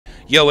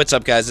Yo, what's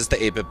up, guys? It's the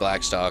 8-bit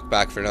Blackstock,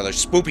 back for another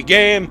spoopy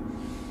game.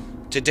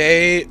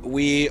 Today,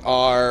 we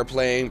are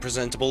playing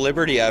Presentable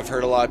Liberty. I've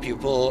heard a lot of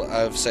people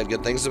have said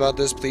good things about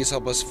this. Please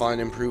help us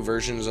find improved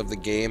versions of the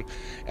game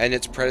and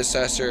its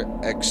predecessor,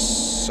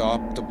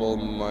 Acceptable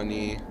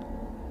Money.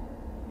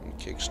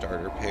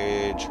 Kickstarter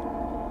page.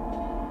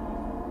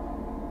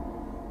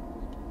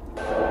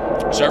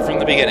 Start from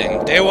the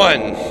beginning. Day 1.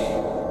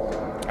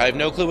 I have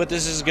no clue what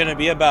this is going to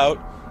be about,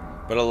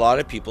 but a lot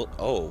of people...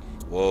 Oh,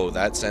 whoa,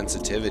 that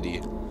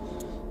sensitivity.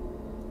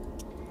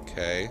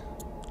 Okay.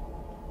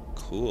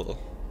 Cool.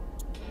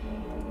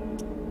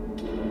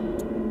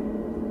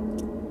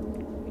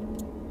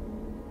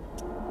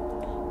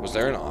 Was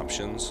there an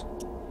options?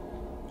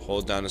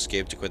 Hold down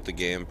escape to quit the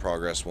game.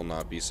 Progress will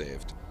not be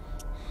saved.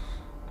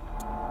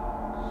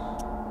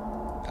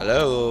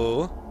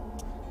 Hello?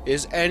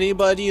 Is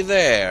anybody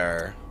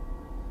there?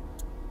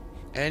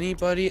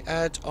 Anybody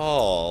at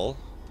all?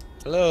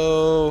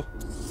 Hello?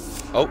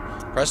 Oh,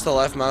 press the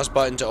left mouse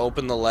button to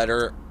open the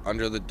letter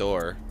under the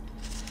door.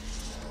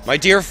 My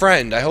dear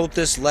friend, I hope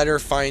this letter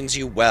finds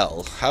you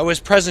well. How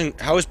is prison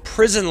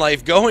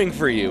life going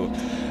for you?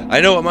 I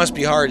know it must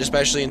be hard,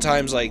 especially in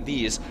times like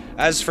these.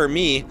 As for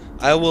me,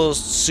 I will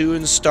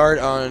soon start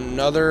on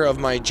another of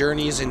my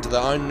journeys into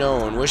the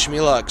unknown. Wish me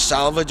luck,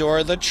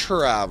 Salvador the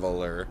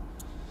Traveler.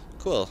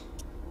 Cool.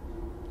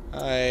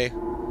 Hi.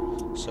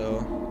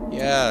 So,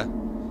 yeah.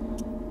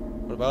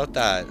 What about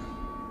that?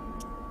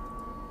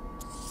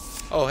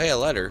 Oh, hey, a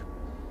letter.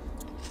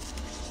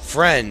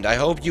 Friend, I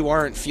hope you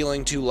aren't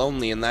feeling too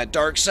lonely in that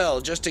dark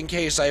cell. Just in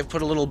case, I have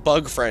put a little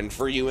bug friend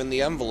for you in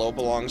the envelope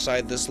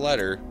alongside this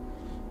letter.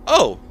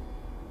 Oh!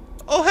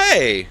 Oh,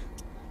 hey!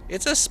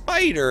 It's a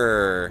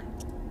spider!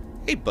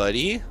 Hey,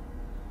 buddy.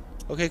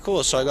 Okay,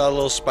 cool. So I got a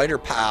little spider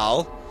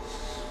pal.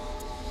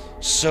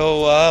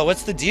 So,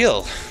 what's the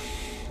deal?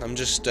 I'm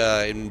just,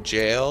 in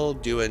jail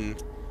doing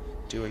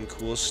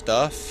cool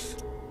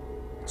stuff.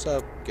 What's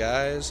up,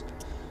 guys?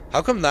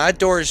 How come that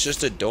door is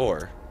just a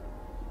door?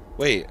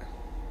 Wait.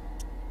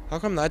 How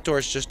come that door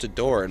is just a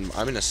door and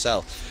I'm in a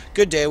cell?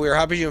 Good day, we are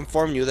happy to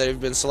inform you that you've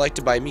been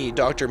selected by me,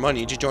 Dr.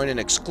 Money, to join an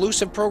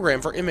exclusive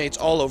program for inmates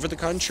all over the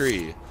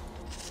country.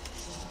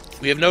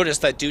 We have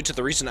noticed that due to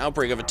the recent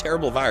outbreak of a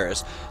terrible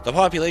virus, the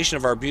population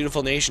of our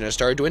beautiful nation has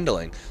started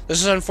dwindling.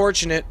 This is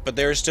unfortunate, but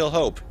there is still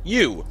hope.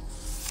 You!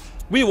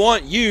 We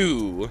want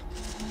you!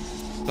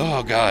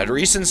 Oh god,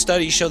 recent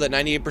studies show that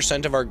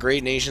 98% of our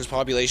great nation's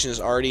population is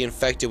already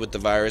infected with the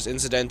virus.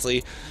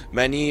 Incidentally,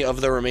 many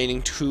of the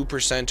remaining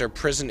 2% are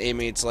prison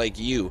inmates like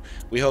you.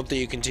 We hope that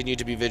you continue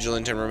to be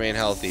vigilant and remain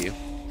healthy.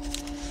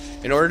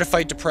 In order to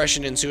fight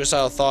depression and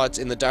suicidal thoughts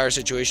in the dire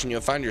situation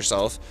you'll find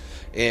yourself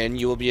in,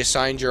 you will be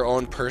assigned your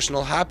own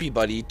personal happy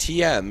buddy,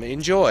 TM.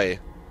 Enjoy.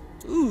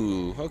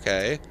 Ooh,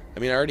 okay. I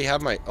mean, I already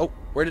have my... Oh,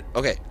 where did...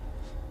 Okay.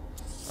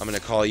 I'm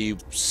gonna call you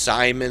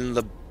Simon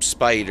the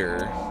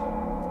Spider.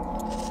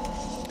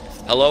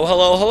 Hello,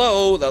 hello,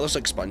 hello! That looks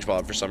like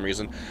SpongeBob for some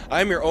reason. I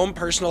am your own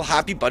personal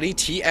happy buddy,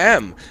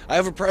 TM. I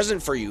have a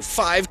present for you.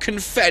 5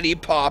 confetti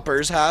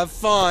poppers. Have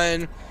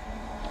fun!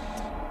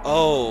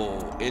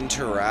 Oh,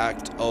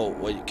 interact. Oh,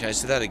 wait, can I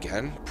say that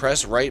again?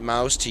 Press right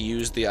mouse to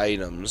use the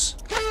items.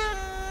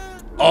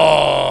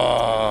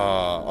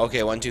 Oh!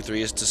 Okay, 1, 2,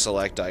 3 is to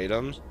select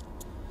items.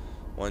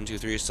 1, 2,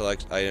 3 is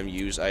select item,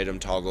 use item,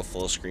 toggle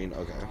full screen.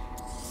 Okay.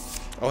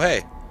 Oh,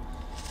 hey.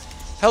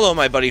 Hello,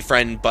 my buddy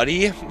friend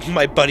buddy.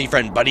 My buddy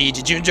friend buddy.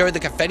 Did you enjoy the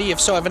confetti? If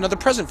so, I have another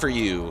present for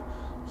you.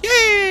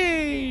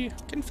 Yay!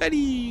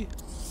 Confetti.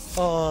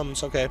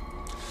 It's okay.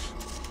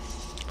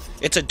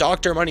 It's a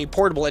Dr. Money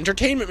portable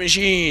entertainment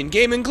machine.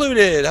 Game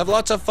included. Have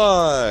lots of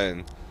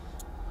fun.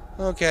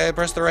 Okay,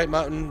 press the right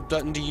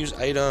button to use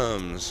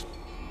items.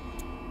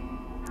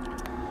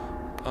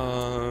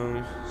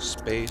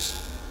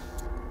 Space.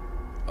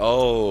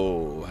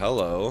 Oh,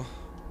 hello.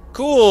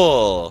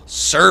 Cool.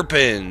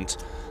 Serpent.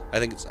 I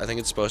think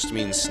it's supposed to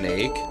mean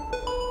snake.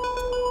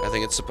 I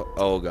think it's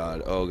oh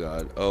god, oh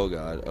god, oh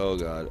god, oh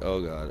god, oh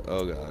god,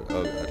 oh god,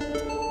 oh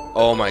god.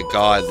 Oh my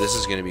god, this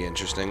is gonna be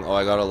interesting. Oh,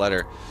 I got a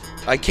letter.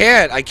 I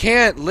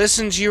can't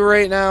listen to you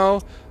right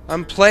now.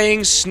 I'm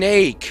playing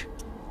Snake.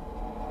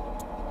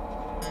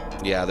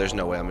 Yeah, there's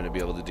no way I'm gonna be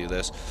able to do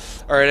this.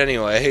 Alright,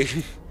 anyway.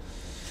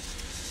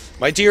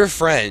 My dear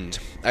friend,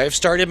 I have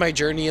started my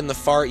journey in the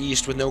Far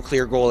East with no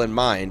clear goal in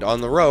mind. On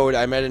the road,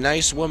 I met a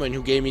nice woman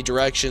who gave me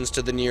directions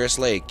to the nearest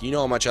lake. You know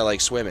how much I like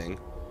swimming.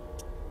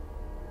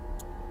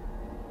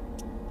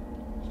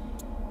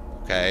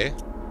 Okay.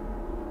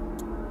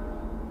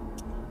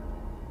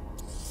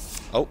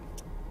 Oh.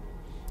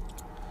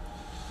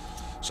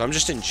 So I'm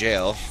just in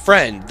jail.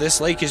 Friend,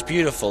 this lake is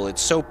beautiful.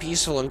 It's so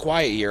peaceful and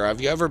quiet here.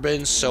 Have you ever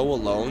been so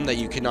alone that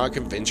you cannot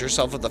convince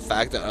yourself of the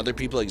fact that other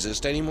people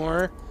exist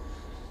anymore?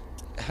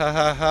 Ha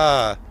ha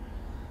ha.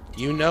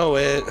 You know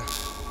it.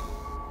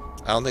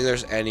 I don't think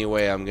there's any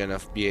way I'm gonna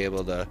be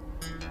able to...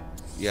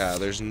 Yeah,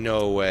 there's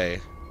no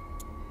way.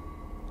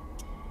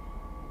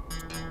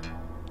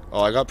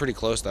 Oh, I got pretty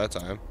close that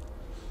time.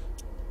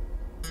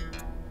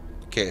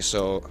 Okay,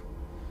 so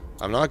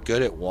I'm not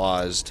good at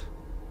WASD.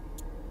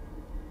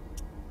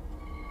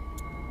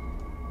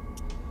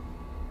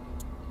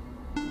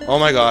 Oh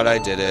my god, I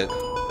did it.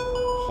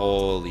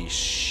 Holy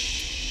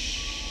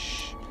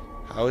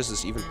How is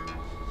this even...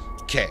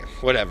 Okay,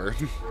 whatever.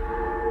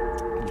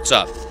 What's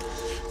up?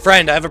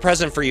 Friend, I have a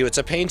present for you. It's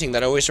a painting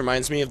that always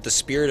reminds me of the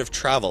spirit of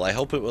travel. I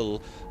hope it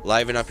will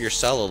liven up your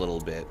cell a little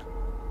bit.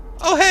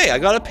 Oh hey, I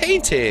got a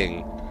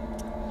painting!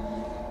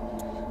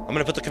 I'm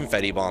gonna put the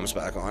confetti bombs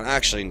back on.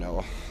 Actually,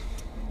 no.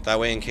 That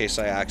way, in case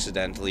I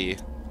accidentally...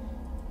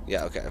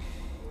 Yeah, okay.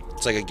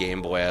 It's like a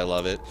Game Boy. I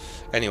love it.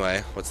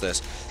 Anyway, what's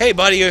this? Hey,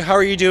 buddy, how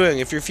are you doing?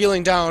 If you're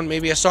feeling down,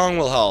 maybe a song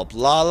will help.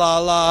 La la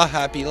la,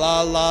 happy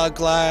la la,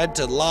 glad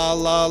to la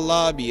la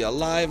la, be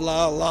alive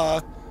la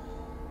la.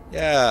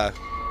 Yeah.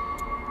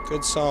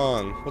 Good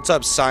song. What's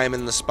up,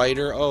 Simon the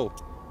Spider? Oh,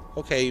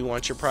 okay, you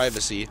want your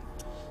privacy.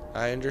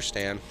 I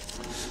understand.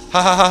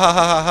 Ha ha ha ha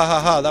ha ha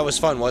ha ha. That was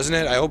fun, wasn't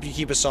it? I hope you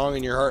keep a song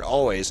in your heart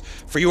always,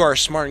 for you are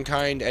smart and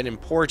kind and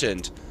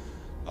important.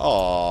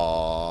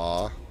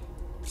 Aww.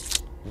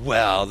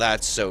 Well,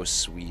 that's so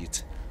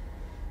sweet.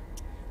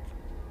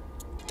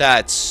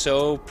 That's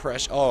so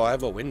precious. Oh, I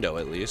have a window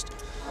at least.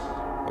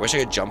 I wish I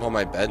could jump on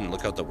my bed and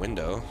look out the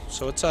window.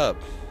 So what's up?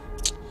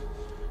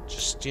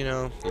 Just, you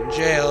know, in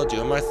jail,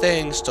 doing my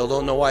thing. Still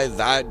don't know why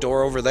that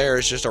door over there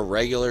is just a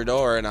regular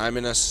door and I'm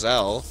in a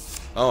cell.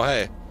 Oh,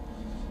 hey.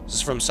 This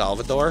is from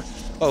Salvador?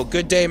 Oh,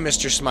 good day,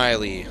 Mr.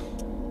 Smiley.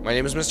 My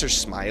name is Mr.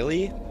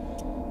 Smiley?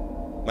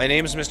 My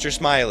name is Mr.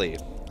 Smiley.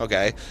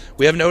 Okay.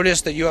 We have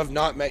noticed that you have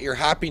not met your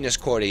happiness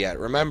quota yet.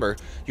 Remember,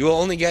 you will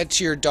only get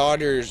to your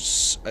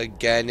daughters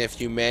again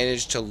if you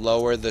manage to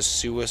lower the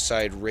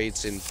suicide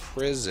rates in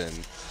prison.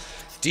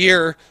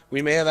 Dear,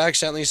 we may have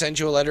accidentally sent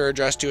you a letter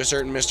addressed to a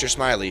certain Mr.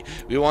 Smiley.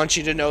 We want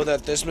you to know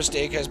that this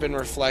mistake has been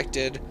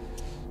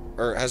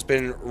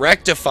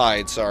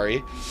rectified,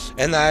 sorry,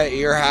 and that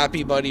your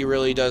happy buddy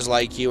really does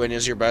like you and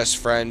is your best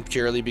friend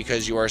purely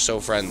because you are so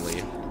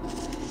friendly.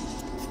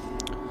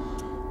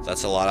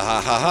 That's a lot of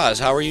ha-ha-has.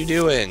 How are you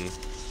doing?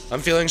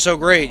 I'm feeling so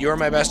great. You are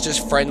my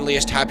bestest,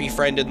 friendliest, happy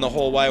friend in the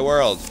whole wide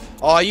world.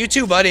 Aw, you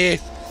too, buddy.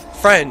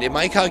 Friend, if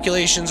my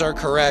calculations are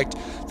correct,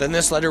 then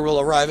this letter will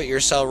arrive at your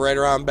cell right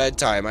around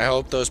bedtime. I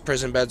hope those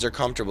prison beds are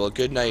comfortable.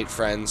 Good night,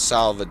 friend.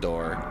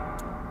 Salvador.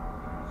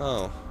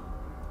 Oh.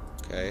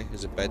 Okay.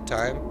 Is it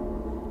bedtime?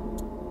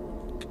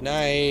 Good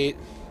night.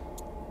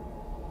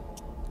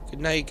 Good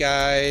night,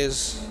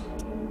 guys.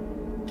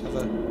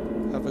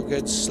 Have a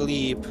good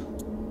sleep.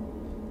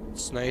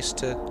 It's nice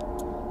to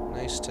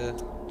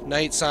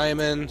night,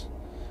 Simon.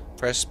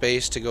 Press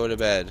space to go to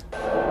bed.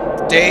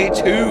 Day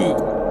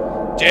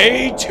 2.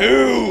 Day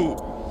 2.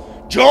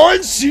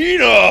 John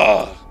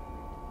Cena.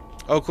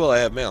 Oh, cool. I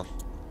have mail.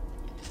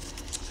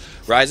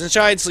 Rise and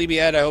shine,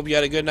 sleepyhead. I hope you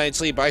had a good night's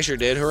sleep. I sure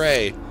did.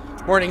 Hooray.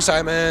 Morning,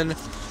 Simon.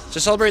 To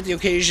celebrate the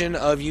occasion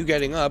of you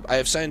getting up, I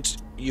have sent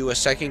you a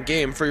second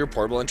game for your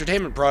portable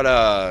entertainment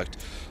product.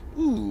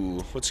 Ooh,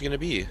 what's it gonna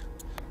be?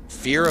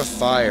 Fear of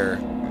fire.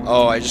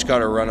 Oh, I just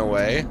gotta run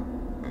away.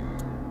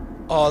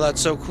 Oh,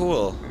 that's so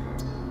cool.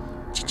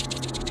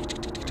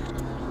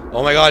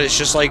 Oh my god, it's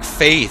just like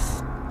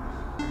Faith.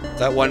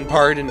 That one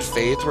part in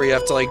Faith where you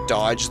have to like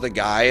dodge the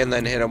guy and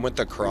then hit him with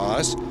the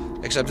cross.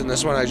 Except in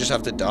this one, I just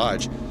have to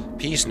dodge.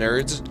 Peace,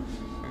 nerds.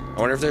 I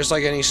wonder if there's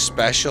like any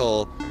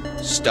special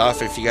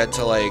stuff if you get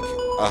to like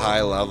a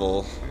high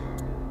level.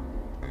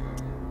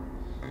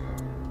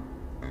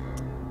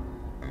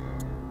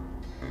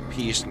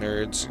 Peace,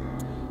 nerds.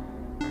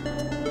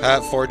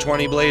 Hat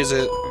 420, blaze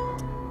it.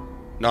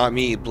 Not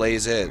me,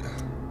 blaze it.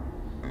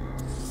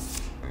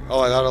 Oh,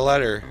 I got a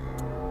letter.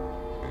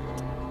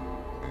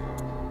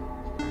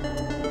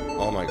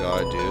 Oh my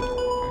god,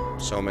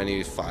 dude. So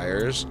many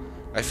fires.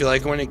 I feel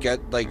like when it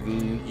get like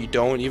you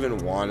don't even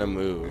want to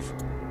move.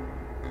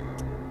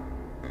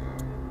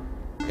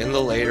 In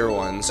the later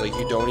ones, like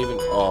you don't even.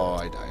 Oh,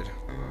 I died.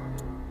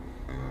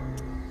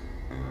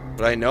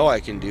 But I know I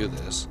can do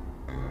this.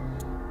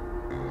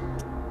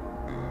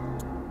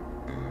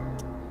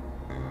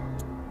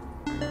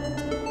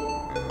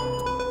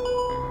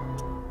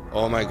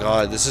 Oh my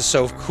god, this is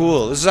so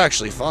cool. This is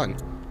actually fun.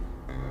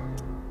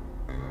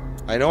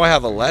 I know I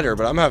have a letter,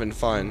 but I'm having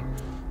fun.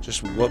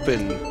 Just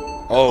whooping.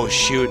 Oh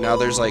shoot, now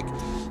there's like...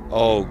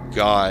 Oh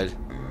god.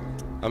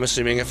 I'm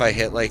assuming if I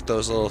hit like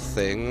those little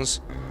things,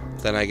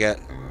 then I get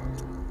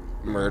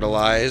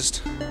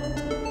myrtleized.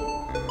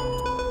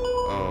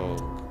 Oh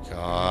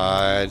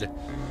god.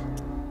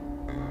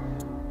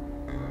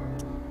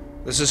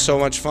 This is so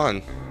much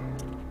fun.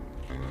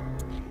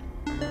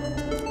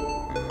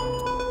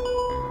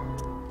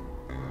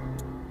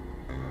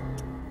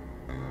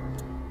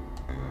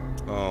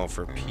 Oh,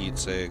 for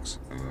Pete's sakes.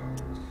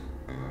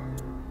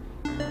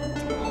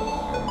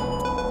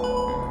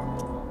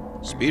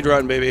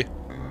 Speedrun, baby.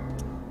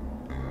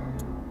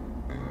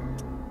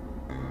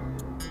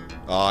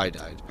 Oh, I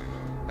died.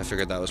 I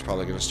figured that was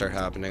probably going to start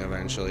happening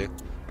eventually.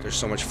 There's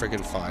so much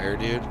freaking fire,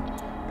 dude.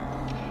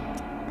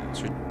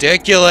 It's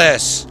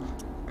ridiculous!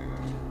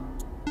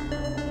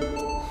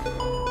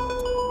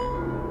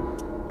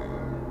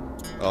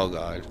 Oh,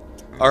 God.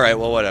 Alright,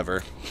 well,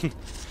 whatever.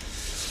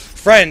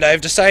 Friend, I've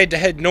decided to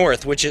head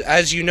north, which is,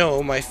 as you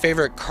know, my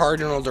favorite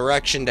cardinal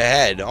direction to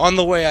head. On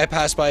the way, I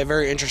passed by a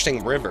very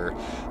interesting river.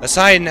 A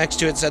sign next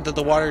to it said that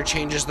the water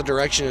changes the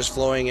direction it's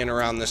flowing in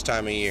around this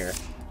time of year.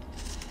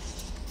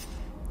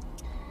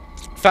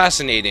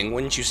 Fascinating,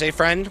 wouldn't you say,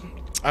 friend?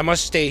 I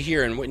must stay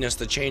here and witness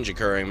the change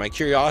occurring. My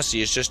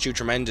curiosity is just too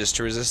tremendous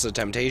to resist the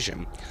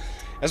temptation.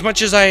 As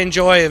much as I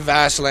enjoy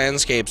vast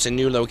landscapes and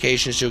new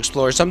locations to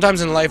explore,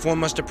 sometimes in life one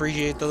must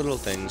appreciate the little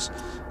things.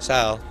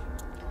 Sal.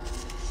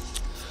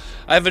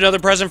 I have another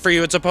present for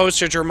you. It's a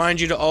poster to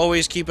remind you to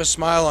always keep a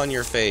smile on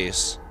your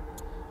face.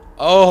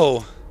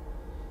 Oh.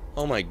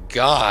 Oh my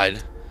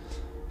god.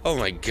 Oh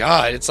my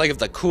god. It's like if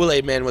the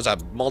Kool-Aid Man was a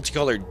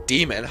multicolored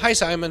demon. Hi,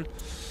 Simon.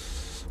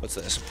 What's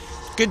this?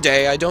 Good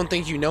day. I don't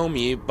think you know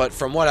me, but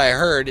from what I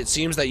heard, it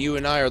seems that you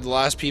and I are the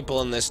last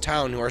people in this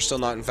town who are still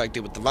not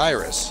infected with the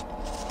virus.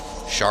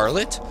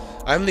 Charlotte?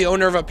 I'm the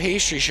owner of a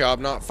pastry shop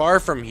not far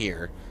from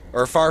here.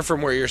 Or far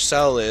from where your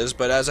cell is,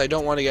 but as I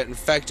don't want to get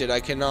infected,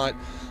 I cannot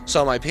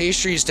sell my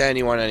pastries to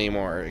anyone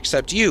anymore,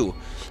 except you.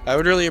 I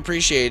would really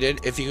appreciate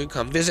it if you could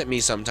come visit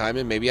me sometime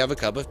and maybe have a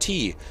cup of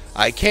tea.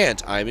 I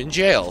can't. I'm in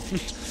jail.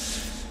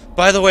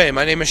 By the way,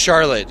 my name is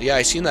Charlotte. Yeah,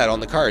 I seen that on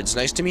the cards.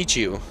 Nice to meet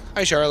you.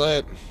 Hi,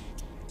 Charlotte.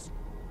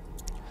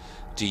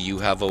 Do you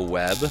have a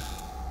web?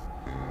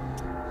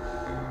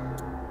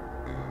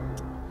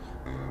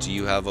 Do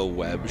you have a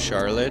web,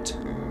 Charlotte?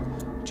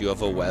 Do you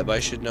have a web I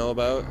should know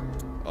about?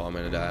 Oh, I'm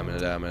gonna die, I'm gonna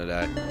die, I'm gonna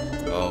die.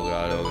 Oh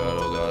god, oh god,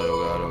 oh god, oh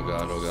god, oh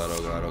god, oh god,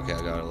 oh god. Okay,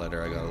 I got a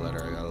letter, I got a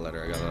letter, I got a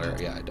letter, I got a letter.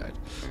 Yeah, I died.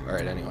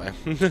 Alright, anyway.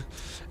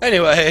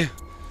 Anyway.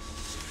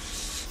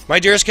 My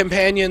dearest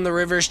companion, the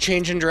river's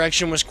change in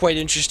direction was quite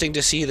interesting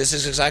to see. This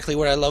is exactly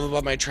what I love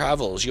about my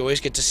travels. You always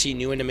get to see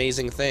new and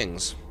amazing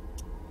things.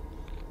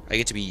 I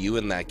get to be you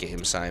in that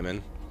game,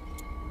 Simon.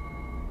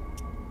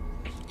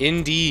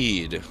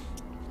 Indeed.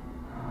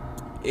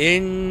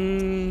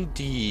 Indeed.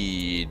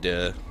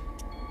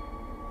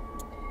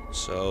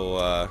 So,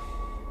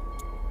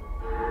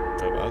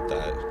 what about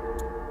that?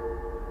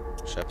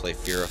 Should I play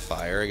Fear of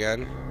Fire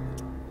again?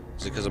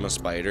 Is it because I'm a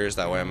spider? Is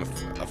that why I'm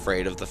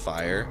afraid of the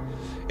fire?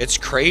 It's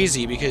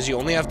crazy because you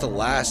only have to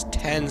last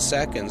 10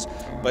 seconds,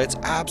 but it's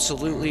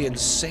absolutely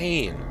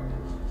insane.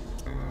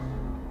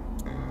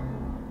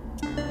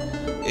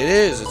 It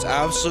is. It's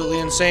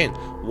absolutely insane.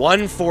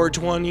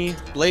 1/420.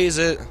 Blaze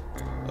it.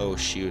 Oh,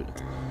 shoot.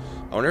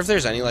 I wonder if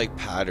there's any, like,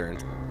 pattern.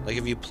 Like,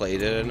 if you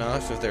played it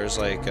enough, if there's,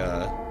 like,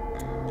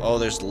 oh,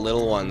 there's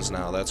little ones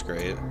now. That's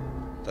great.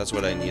 That's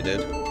what I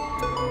needed.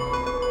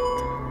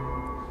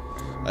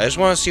 I just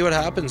want to see what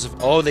happens if...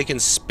 Oh, they can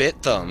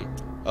spit them.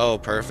 Oh,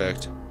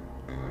 perfect.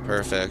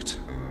 Perfect.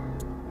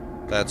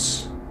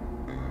 That's...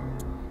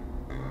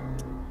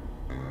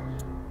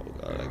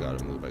 Oh, God, I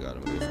gotta move. I gotta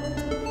move.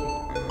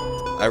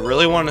 I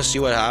really want to see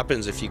what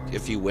happens if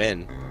you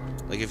win.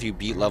 Like, if you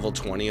beat level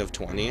 20 of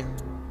 20.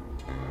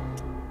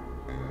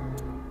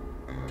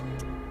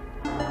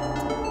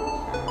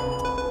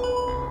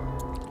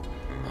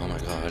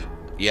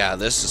 Yeah,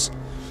 this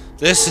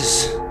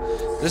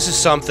is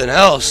something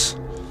else.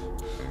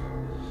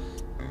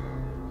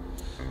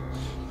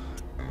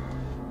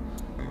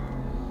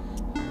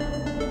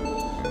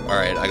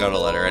 Alright, I got a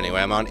letter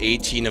anyway. I'm on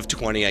 18 of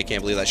 20. I can't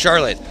believe that.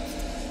 Charlotte,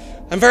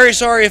 I'm very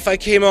sorry if I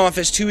came off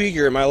as too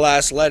eager in my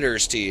last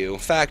letters to you.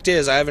 Fact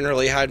is, I haven't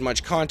really had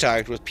much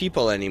contact with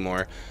people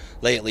anymore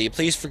lately.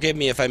 Please forgive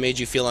me if I made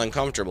you feel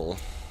uncomfortable.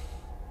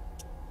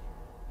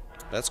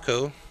 That's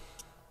cool.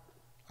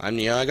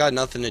 I got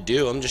nothing to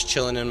do. I'm just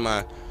chilling in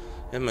my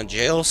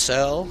jail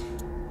cell.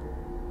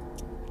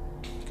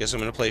 Guess I'm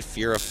gonna play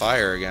Fear of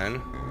Fire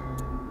again.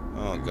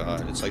 Oh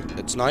god,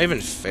 it's not even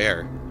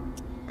fair.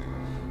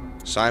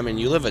 Simon,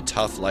 you live a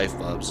tough life,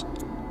 bubs.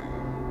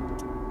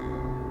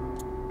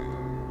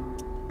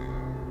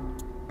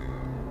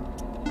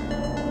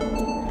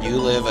 You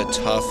live a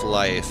tough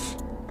life.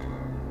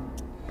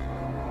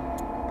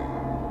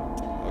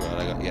 Oh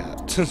god, yeah.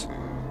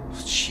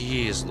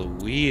 Jeez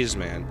Louise,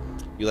 man.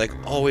 You, like,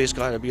 always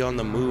gotta be on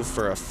the move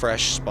for a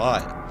fresh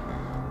spot.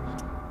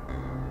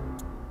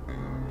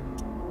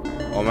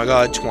 Oh my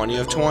god, 20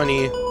 of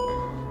 20. Oh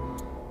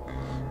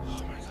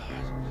my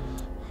god.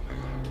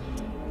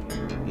 Oh my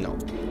god. No.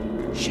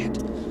 Shit.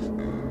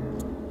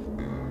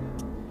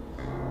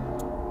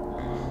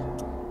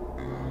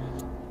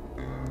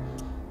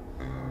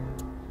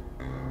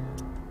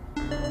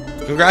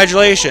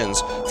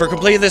 Congratulations! For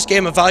completing this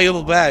game, a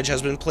valuable badge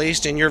has been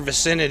placed in your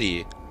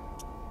vicinity.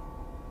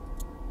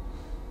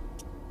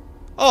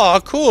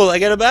 Oh, cool, I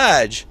get a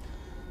badge.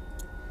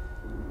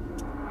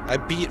 I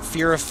beat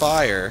Fear of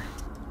Fire,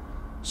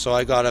 so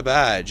I got a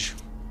badge.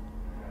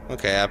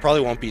 Okay, I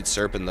probably won't beat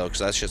Serpent, though, because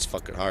that shit's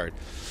fucking hard.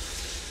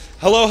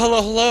 Hello,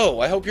 hello, hello.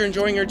 I hope you're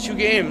enjoying your 2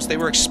 games. They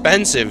were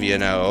expensive, you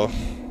know.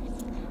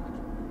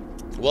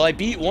 Well, I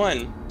beat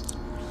one.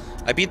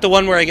 I beat the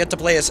one where I get to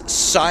play as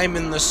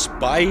Simon the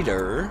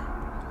Spider.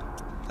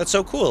 That's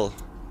so cool.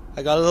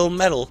 I got a little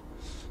medal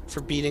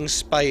for beating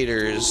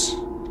spiders.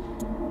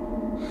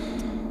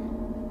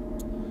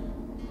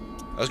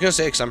 I was gonna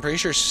say, because I'm pretty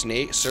sure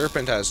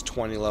Serpent has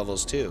 20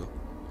 levels too.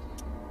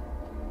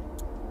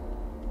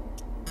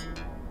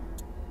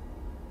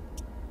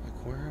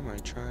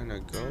 trying to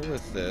go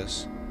with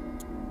this?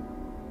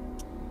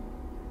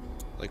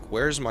 Like,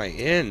 where's my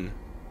in?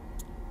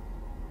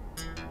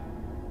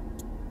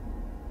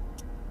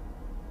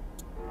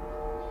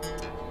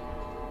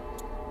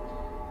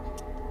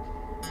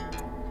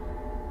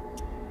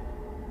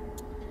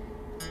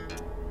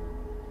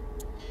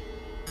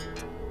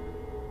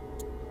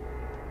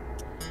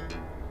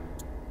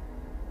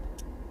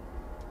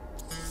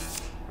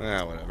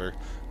 Ah, whatever.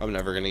 I'm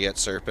never gonna get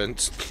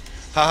serpent.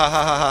 Ha ha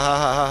ha ha ha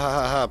ha ha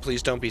ha ha.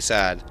 Please don't be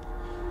sad.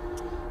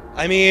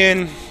 I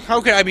mean, how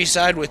could I be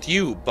sad with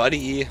you,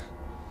 buddy?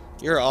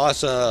 You're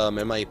awesome.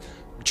 And my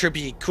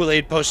trippy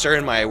Kool-Aid poster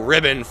and my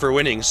ribbon for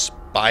winning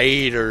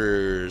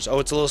spiders. Oh,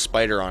 it's a little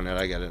spider on it.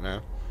 I get it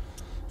now.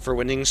 For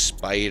winning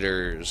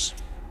spiders.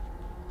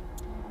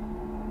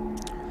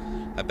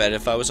 I bet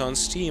if I was on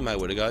Steam, I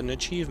would have gotten an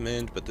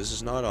achievement, but this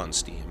is not on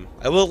Steam.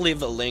 I will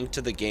leave a link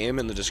to the game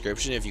in the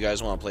description if you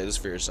guys want to play this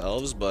for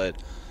yourselves, but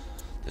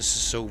this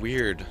is so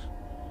weird.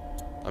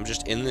 I'm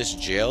just in this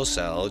jail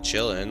cell,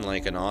 chilling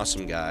like an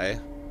awesome guy.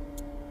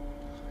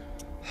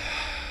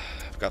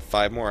 I've got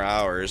 5 more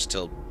hours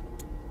till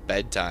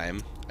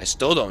bedtime. I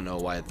still don't know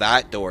why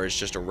that door is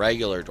just a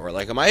regular door.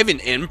 Like, am I even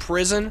in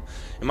prison?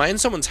 Am I in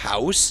someone's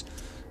house?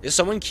 Is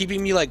someone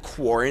keeping me, like,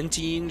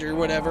 quarantined or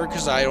whatever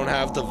because I don't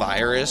have the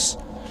virus?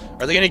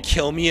 Are they going to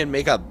kill me and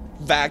make a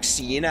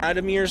vaccine out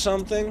of me or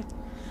something?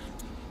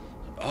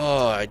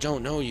 Oh, I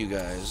don't know, you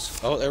guys.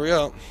 Oh, there we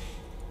go.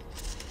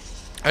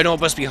 I know it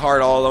must be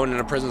hard all alone in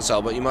a prison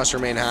cell, but you must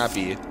remain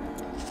happy.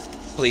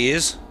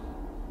 Please?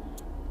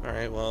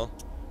 Alright, well,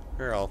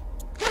 here I'll...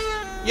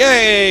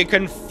 Yay!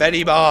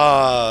 Confetti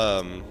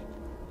bomb!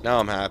 Now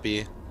I'm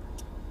happy.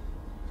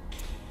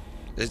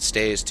 It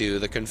stays, too.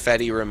 The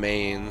confetti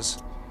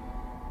remains.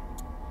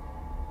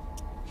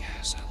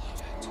 Yes, I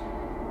love it.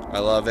 I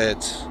love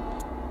it.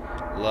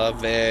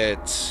 Love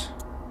it.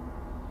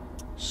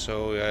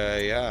 So,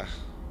 yeah.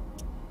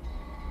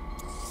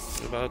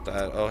 What about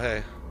that? Oh,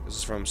 hey. This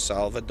is from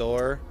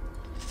Salvador.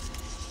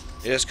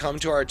 It has come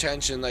to our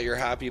attention that your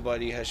happy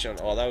buddy has shown...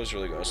 Oh, that was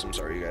really gross. I'm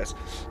sorry, you guys.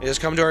 It has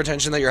come to our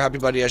attention that your happy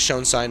buddy has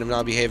shown sign of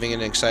not behaving in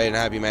an excited and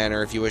happy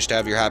manner. If you wish to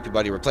have your happy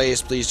buddy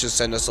replaced, please just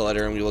send us a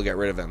letter and we will get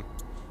rid of him.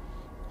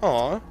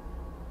 Aw.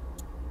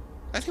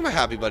 I think my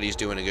happy buddy's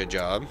doing a good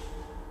job.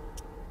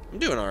 I'm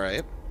doing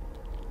alright.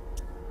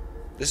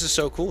 This is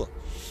so cool.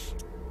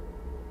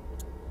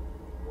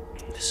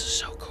 This is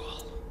so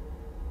cool.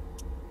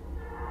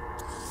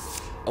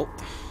 Oh.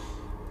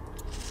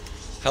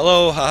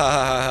 Hello, ha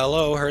ha ha,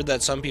 hello. Heard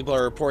that some people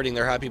are reporting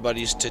their happy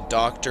buddies to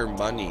Dr.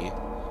 Money.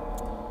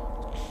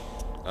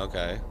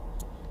 Okay.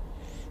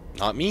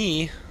 Not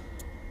me.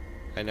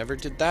 I never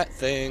did that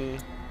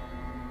thing.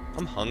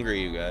 I'm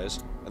hungry, you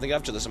guys. I think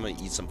after this I'm gonna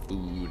eat some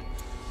food.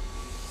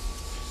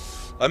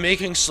 I'm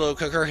making slow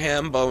cooker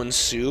ham bone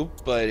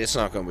soup, but it's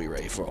not gonna be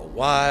ready for a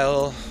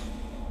while.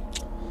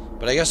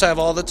 But I guess I have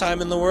all the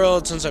time in the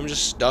world since I'm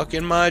just stuck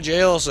in my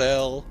jail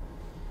cell.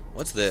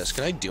 What's this?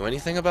 Can I do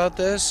anything about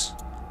this?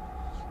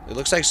 It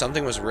looks like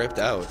something was ripped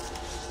out.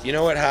 You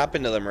know what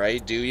happened to them,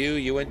 right? Do you?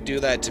 You wouldn't do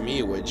that to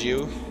me, would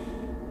you?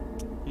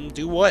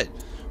 Do what?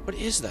 What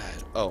is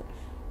that? Oh.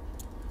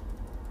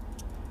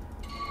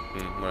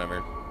 Whatever.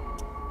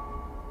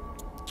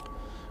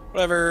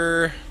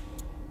 Whatever.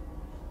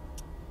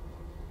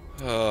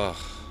 Ugh.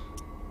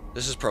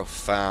 This is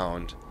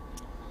profound.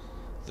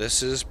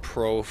 This is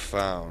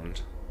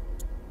profound.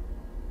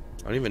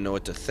 I don't even know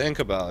what to think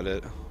about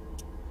it.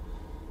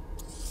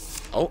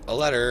 Oh, a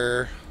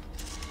letter.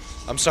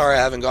 I'm sorry I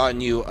haven't gotten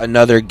you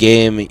another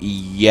game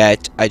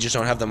yet. I just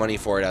don't have the money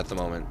for it at the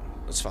moment.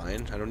 That's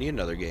fine. I don't need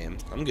another game.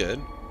 I'm good.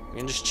 I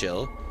can just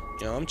chill.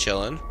 You know, I'm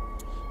chilling.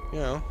 You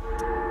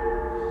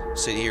know.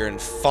 Sit here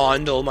and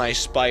fondle my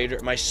spider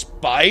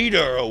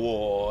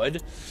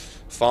award.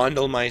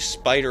 Fondle my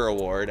spider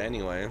award,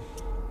 anyway.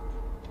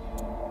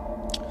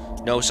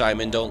 No,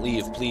 Simon, don't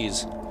leave,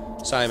 please.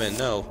 Simon,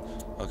 no.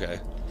 Okay.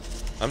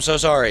 I'm so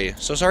sorry.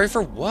 So sorry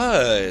for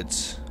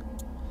what?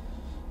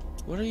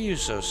 What are you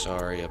so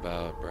sorry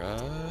about,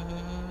 bruh?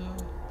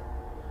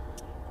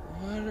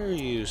 What are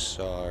you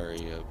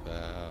sorry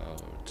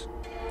about?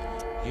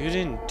 You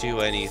didn't do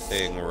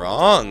anything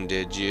wrong,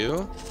 did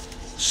you?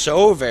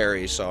 So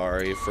very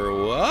sorry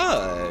for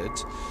what?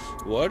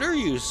 What are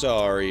you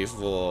sorry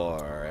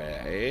for,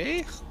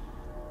 eh?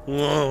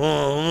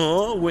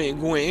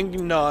 Wink, wink,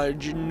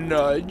 nudge,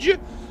 nudge.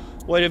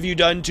 What have you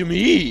done to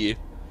me?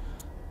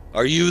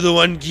 Are you the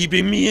one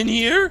keeping me in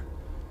here?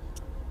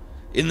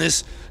 In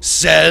this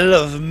cell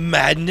of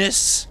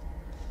madness?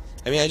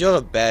 I mean, I do have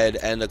a bed,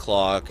 and a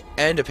clock,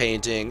 and a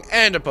painting,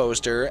 and a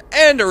poster,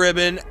 and a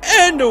ribbon,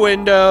 and a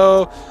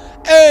window,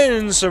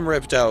 and some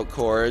ripped out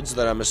cords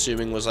that I'm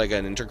assuming was like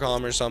an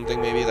intercom or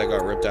something, maybe, that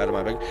got ripped out of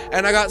my bed.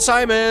 And I got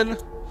Simon!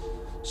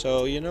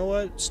 So, you know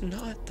what? It's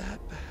not that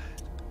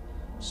bad.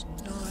 It's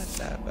not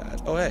that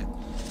bad. Oh, hey.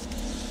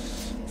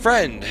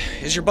 Friend,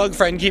 is your bug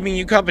friend keeping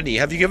you company?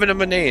 Have you given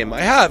him a name?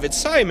 I have. It's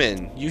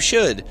Simon. You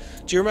should.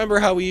 Do you remember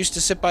how we used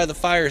to sit by the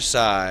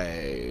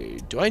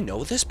fireside? Do I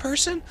know this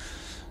person?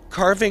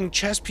 carving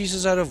chess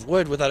pieces out of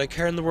wood without a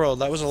care in the world.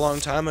 That was a long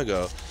time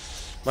ago.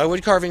 My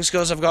wood carving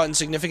skills have gotten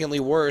significantly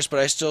worse, but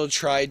I still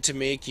tried to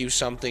make you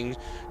something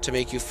to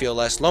make you feel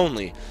less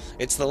lonely.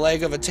 It's the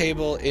leg of a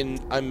table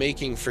I'm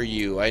making for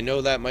you. I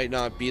know that might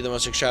not be the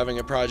most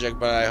extravagant project,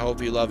 but I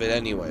hope you love it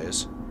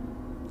anyways.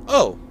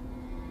 Oh.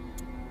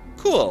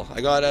 Cool.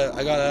 I got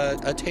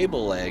a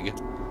table leg.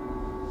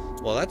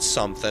 Well, that's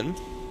something.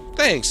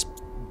 Thanks,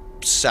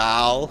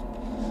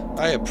 Sal.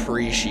 I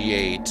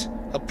appreciate.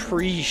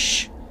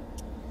 Appreciate.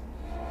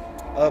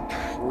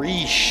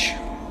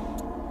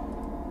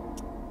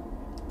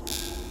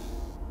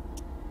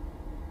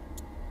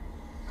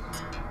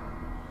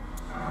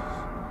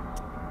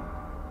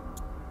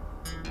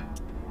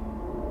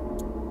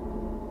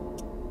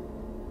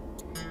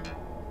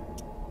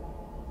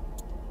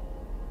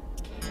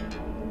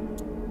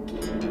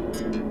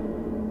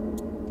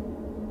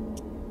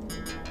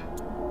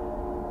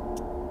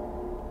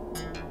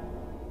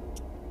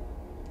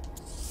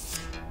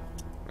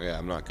 Yeah,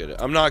 I'm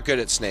not good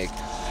at Snake.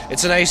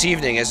 It's a nice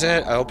evening, isn't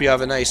it? I hope you have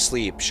a nice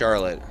sleep,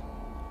 Charlotte.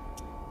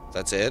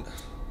 That's it?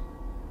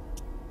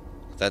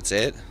 That's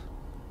it?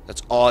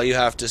 That's all you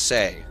have to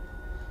say.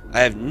 I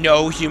have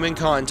no human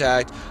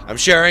contact. I'm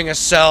sharing a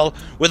cell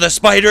with a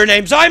spider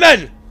named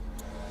Simon!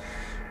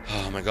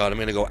 Oh my god, I'm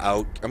gonna go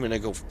out. I'm gonna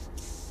go...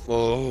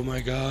 Oh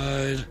my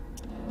god.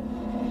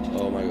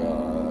 Oh my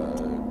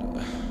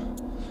god.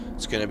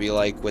 It's gonna be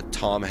like with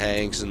Tom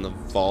Hanks and the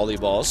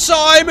volleyball.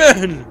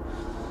 Simon!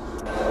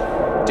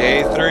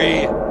 Day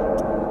 3.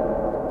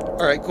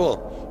 Alright,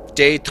 cool.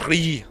 Day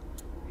 3.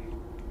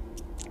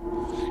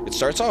 It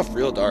starts off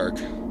real dark.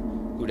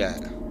 Who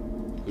dat?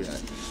 Who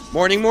dat?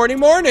 Morning, morning,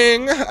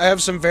 morning! I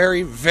have some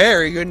very,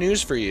 very good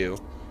news for you.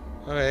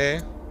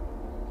 Okay.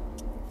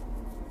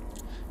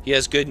 He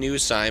has good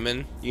news,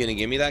 Simon. You gonna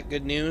give me that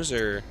good news,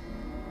 or...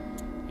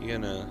 You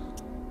gonna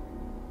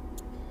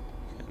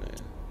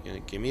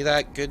give me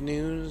that good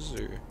news,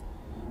 or...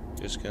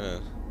 Just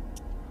gonna...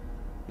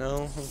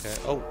 No? Okay.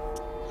 Oh.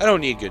 I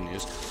don't need good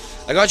news.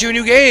 I got you a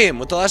new game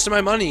with the last of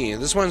my money.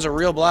 This one's a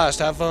real blast.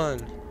 Have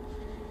fun.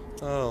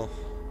 Oh.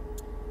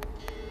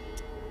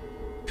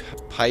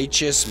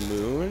 Paichus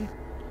Moon?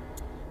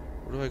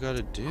 What do I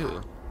gotta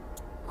do?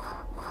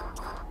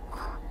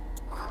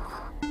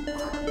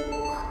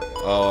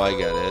 Oh, I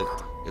get it.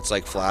 It's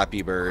like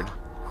Flappy Bird.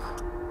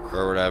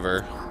 Or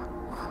whatever.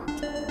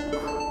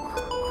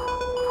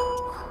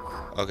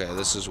 Okay,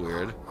 this is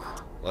weird.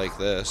 Like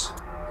this.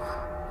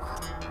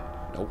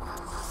 Nope.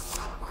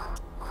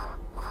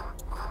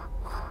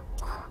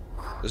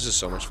 This is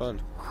so much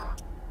fun.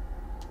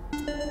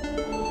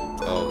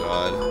 Oh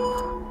god.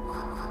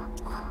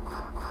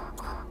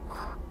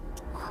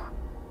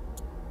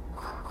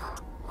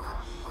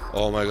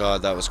 Oh my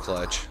god, that was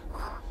clutch.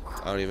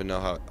 I don't even know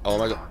how... Oh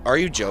my god. Are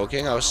you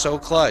joking? I was so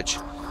clutch.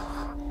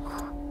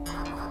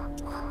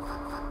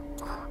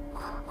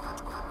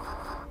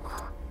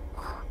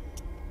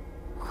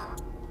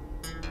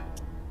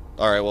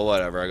 Alright, well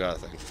whatever. I got a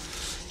thing.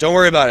 Don't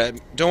worry about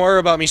it. Don't worry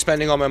about me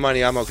spending all my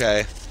money. I'm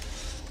okay.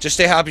 Just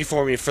stay happy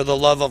for me. For the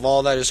love of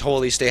all that is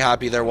holy, stay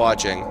happy they're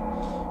watching.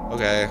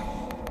 Okay.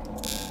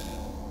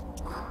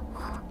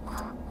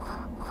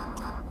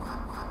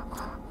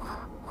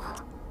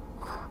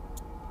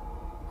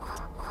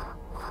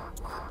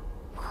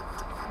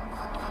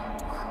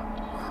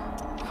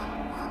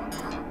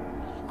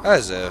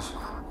 As if.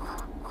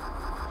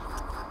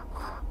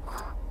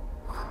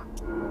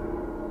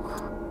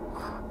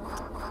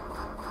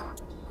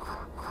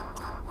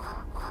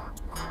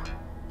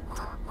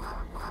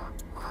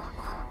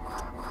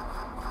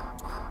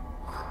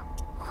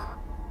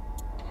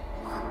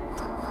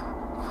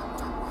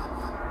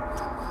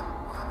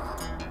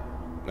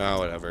 No,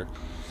 whatever.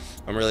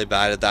 I'm really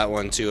bad at that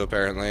one too,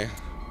 apparently.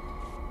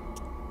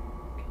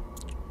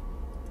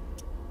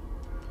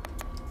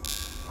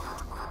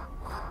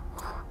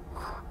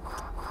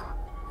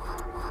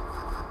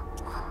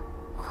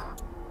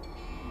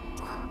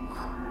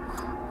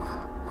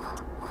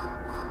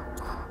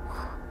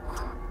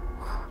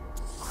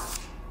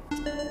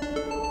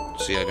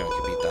 See, I can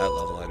beat that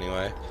level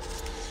anyway.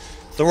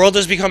 The world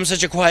has become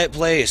such a quiet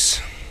place.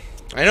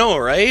 I know,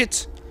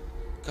 right?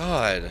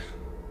 God.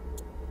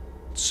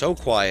 So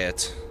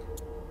quiet.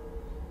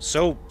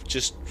 So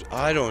just,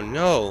 I don't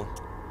know.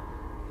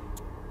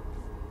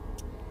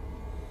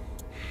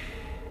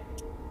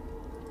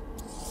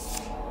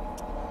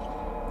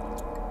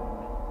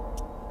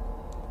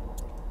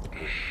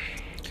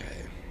 Okay.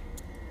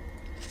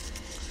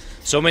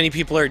 So many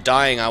people are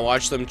dying, I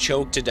watch them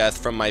choke to death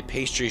from my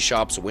pastry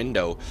shop's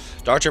window.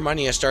 Dr.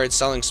 Money has started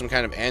selling some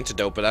kind of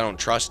antidote, but I don't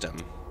trust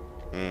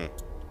him.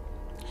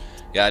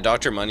 Yeah,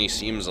 Dr. Money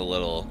seems a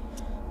little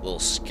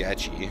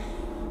sketchy.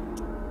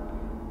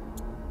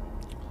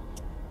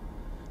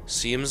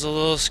 Seems a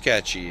little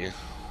sketchy.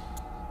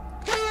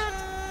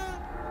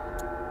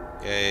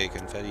 Yay,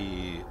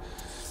 confetti.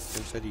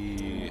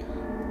 Confetti.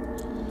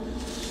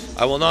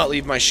 I will not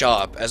leave my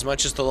shop. As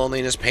much as the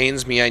loneliness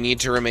pains me, I need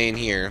to remain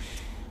here.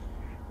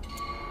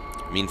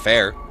 I mean,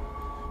 fair.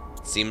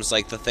 Seems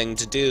like the thing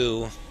to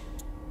do.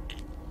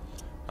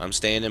 I'm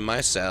staying in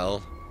my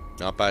cell.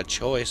 Not by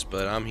choice,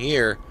 but I'm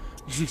here.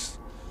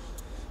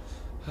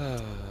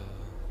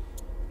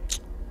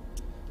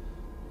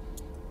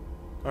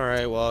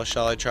 Alright, well,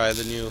 shall I try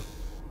the new...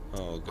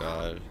 Oh,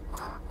 God.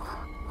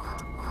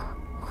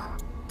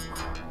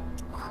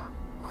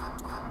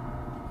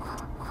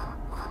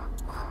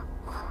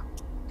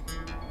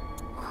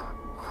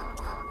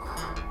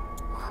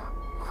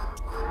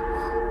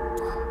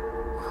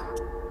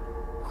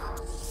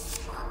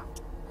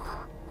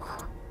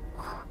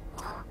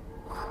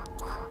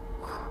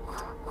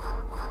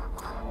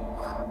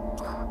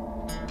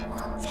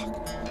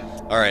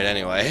 Alright,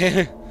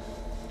 anyway.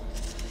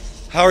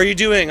 How are you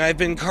doing? I've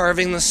been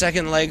carving the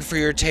second leg for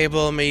your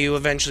table. May you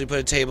eventually put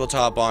a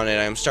tabletop on it.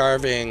 I'm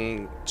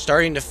starting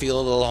to feel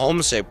a little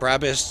homesick.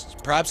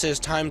 Perhaps it's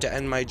time to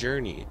end my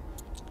journey.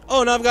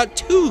 Oh, now I've got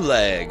 2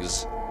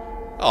 legs.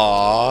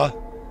 Aww.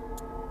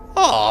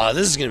 Aww,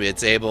 this is gonna be a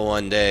table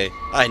one day.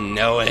 I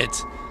know it.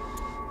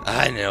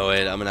 I know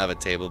it. I'm gonna have a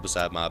table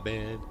beside my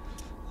bed.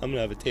 I'm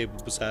gonna have a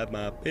table beside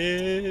my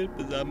bed.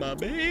 Beside my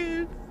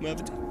bed. I'm gonna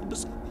have a table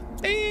beside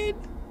my bed.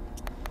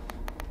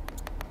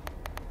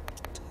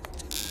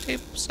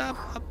 Table beside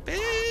my bed.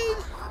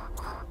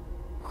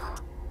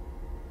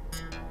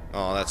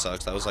 Oh, that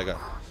sucks. That was like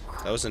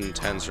that was an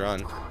intense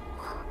run.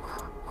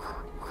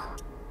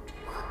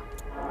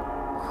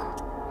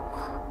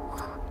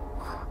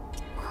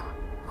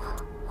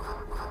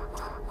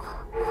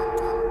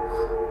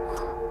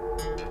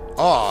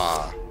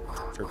 Aw!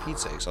 For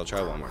Pete's sakes, I'll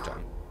try one more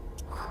time.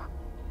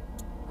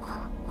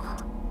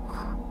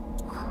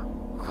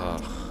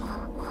 Ugh.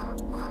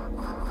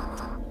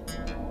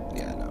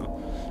 Yeah,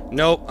 no.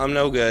 Nope, I'm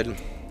no good.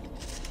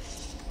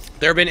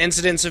 There have been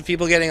incidents of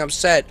people getting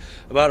upset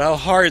about how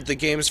hard the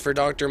games for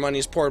Dr.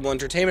 Money's portable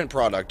entertainment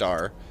product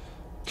are.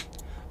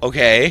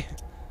 Okay.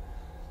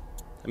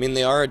 I mean,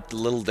 they are a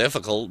little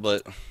difficult,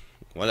 but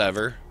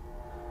whatever.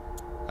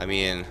 I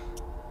mean,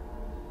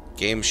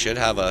 games should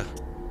have a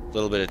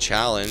little bit of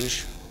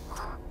challenge.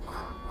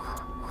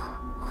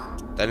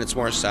 Then it's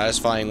more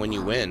satisfying when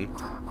you win.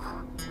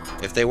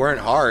 If they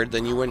weren't hard,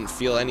 then you wouldn't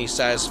feel any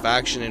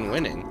satisfaction in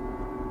winning.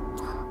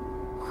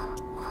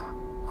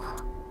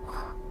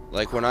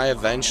 Like when I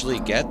eventually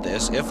get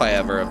this, if I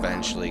ever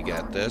eventually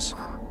get this.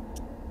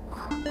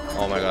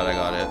 Oh my god, I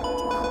got it.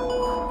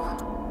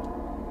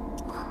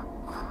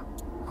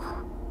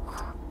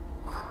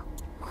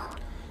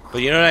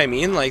 But you know what I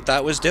mean? Like,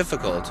 that was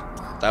difficult.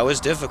 That was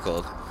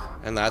difficult.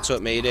 And that's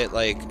what made it,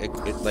 like,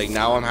 like,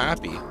 now I'm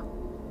happy.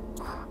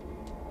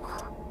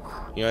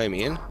 You know what I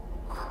mean?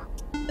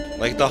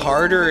 Like, the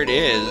harder it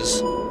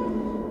is,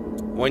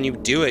 when you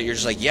do it, you're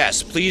just like,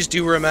 yes, please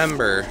do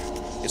remember,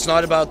 it's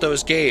not about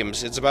those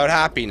games, it's about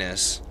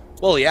happiness.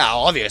 Well, yeah,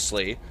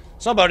 obviously.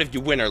 It's not about if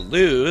you win or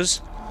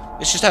lose.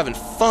 It's just having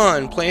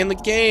fun playing the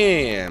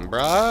game,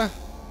 bruh.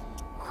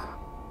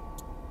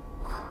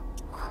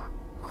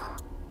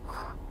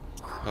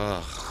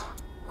 Ugh.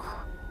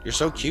 You're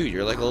so cute.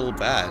 You're like a little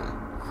bat.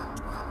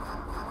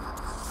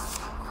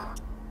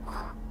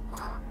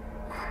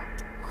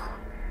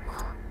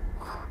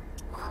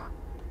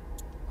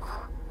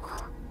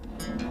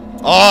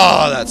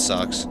 Oh, that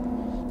sucks.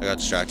 I got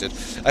distracted.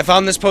 I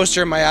found this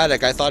poster in my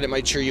attic. I thought it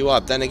might cheer you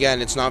up. Then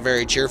again, it's not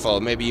very cheerful.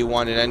 Maybe you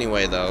want it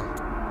anyway, though.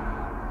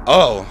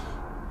 Oh.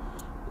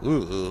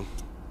 Ooh.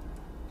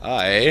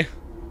 Hi.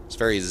 It's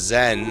very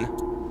zen.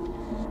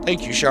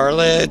 Thank you,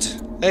 Charlotte.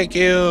 Thank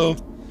you.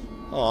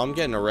 Oh, I'm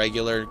getting a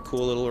regular,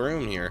 cool little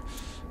room here.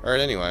 Alright,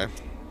 anyway.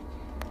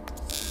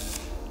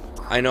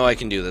 I know I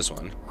can do this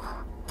one.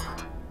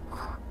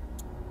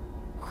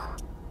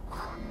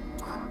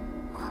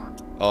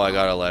 Oh, I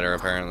got a letter,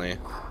 apparently.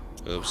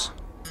 Oops.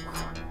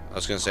 I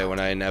was gonna say, when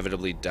I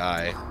inevitably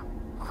die.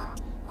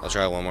 I'll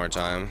try one more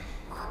time.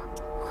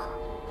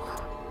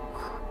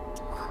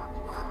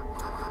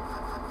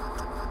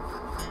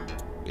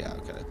 Yeah,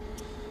 okay.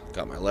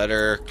 Got my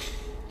letter.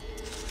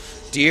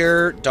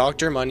 Dear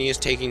Dr. Money is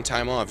taking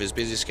time off his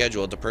busy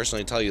schedule to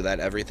personally tell you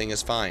that everything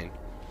is fine.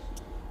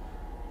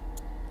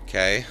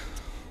 Okay.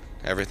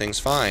 Everything's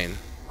fine.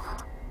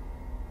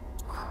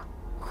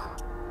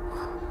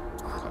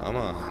 Come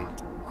on.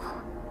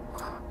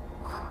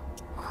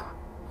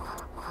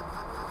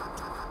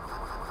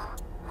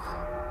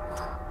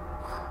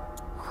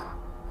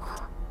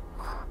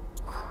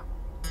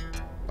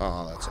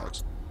 Oh, that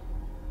sucks.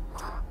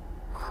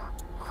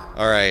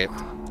 Alright.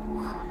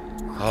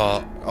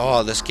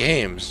 Oh, this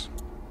game's.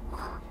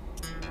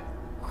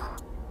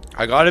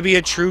 I gotta be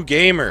a true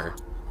gamer.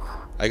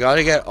 I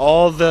gotta get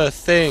all the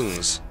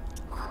things.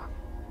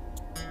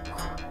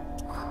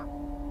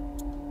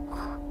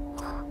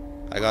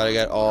 I gotta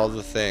get all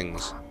the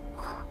things.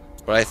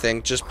 But I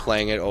think just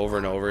playing it over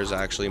and over is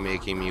actually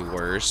making me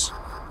worse.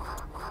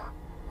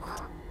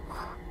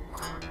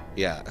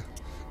 Yeah.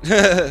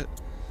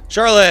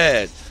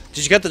 Charlotte!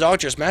 Did you get the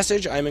doctor's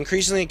message? I'm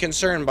increasingly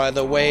concerned by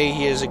the way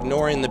he is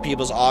ignoring the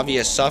people's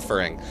obvious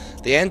suffering.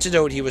 The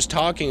antidote he was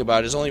talking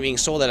about is only being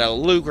sold at a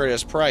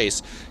lucrative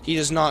price. He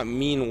does not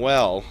mean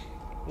well.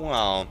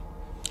 Wow.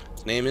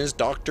 His name is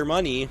Dr.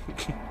 Money.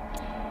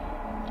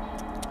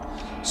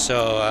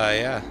 So,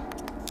 yeah.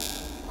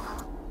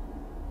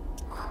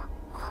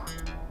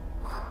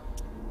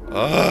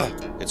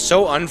 Ugh, it's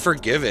so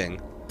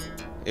unforgiving.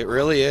 It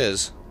really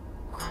is.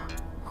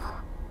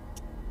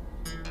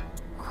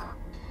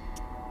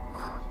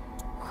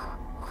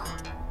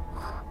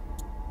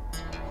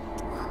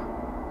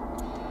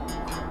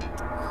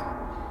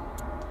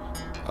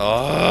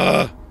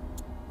 Ugh.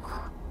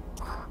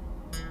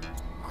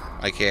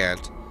 I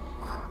can't.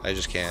 I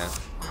just can't.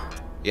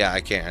 Yeah,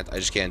 I can't. I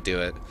just can't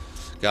do it.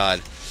 God.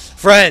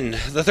 Friend,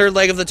 the third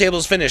leg of the table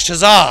is finished.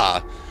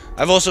 Huzzah!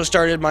 I've also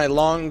started my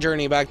long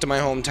journey back to my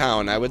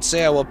hometown. I would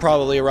say I will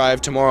probably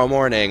arrive tomorrow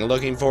morning.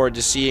 Looking forward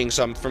to seeing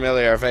some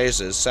familiar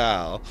faces.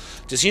 Sal.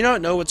 Does he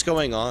not know what's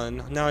going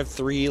on? Now I have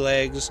 3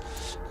 legs.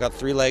 I've got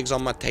 3 legs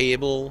on my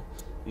table.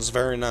 It's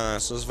very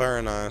nice. It's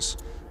very nice.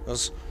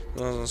 It's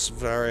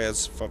very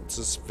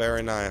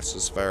nice.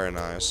 It's very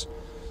nice.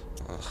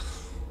 Ugh.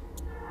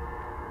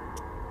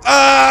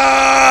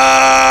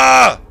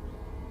 Ah!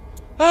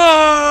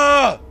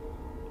 Ah!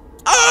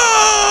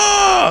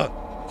 Ah!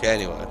 Okay,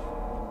 anyway.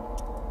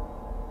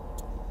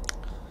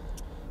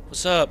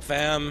 What's up,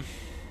 fam?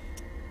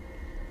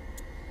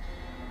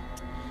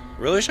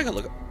 Really wish I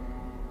could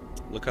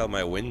look out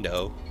my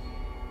window.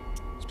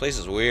 This place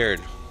is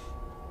weird.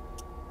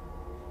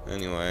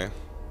 Anyway.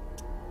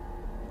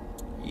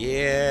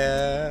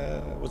 Yeah.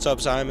 What's up,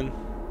 Simon?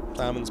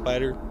 Simon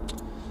Spider?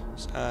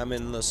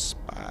 Simon the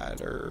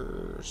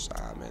Spider.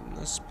 Simon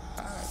the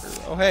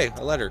Spider. Oh, hey,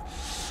 a letter.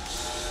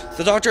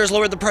 The doctor has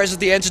lowered the price of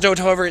the antidote,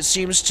 however, it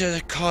seems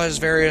to cause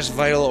various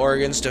vital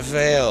organs to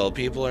fail.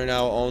 People are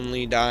now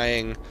only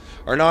dying,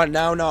 or not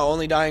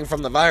only dying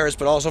from the virus,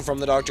 but also from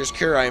the doctor's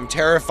cure. I am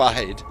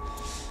terrified.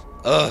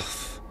 Ugh.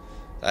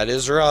 That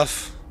is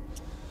rough.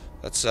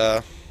 That's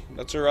a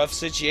rough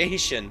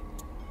situation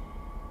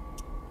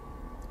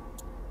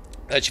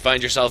that you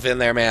find yourself in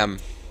there, ma'am.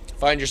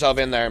 Find yourself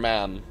in there,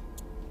 ma'am.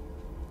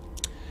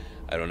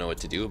 I don't know what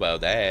to do about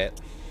that.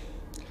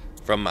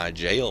 From my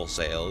jail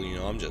cell, you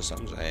know, I'm just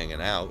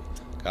hanging out.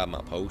 Got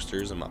my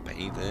posters and my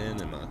painting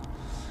and my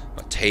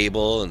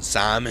table and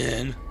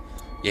Simon.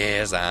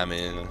 Yeah,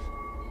 Simon.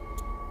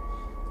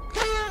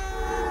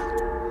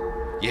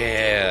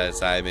 Yeah,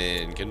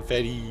 Simon.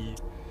 Confetti.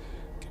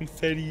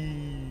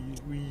 Confetti.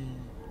 Wee.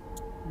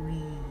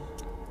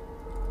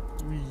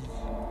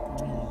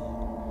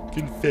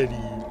 Confetti.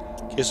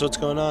 Okay, so what's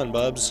going on,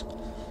 bubs?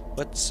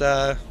 What's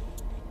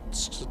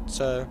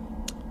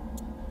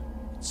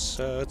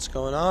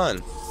going on?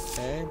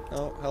 Okay.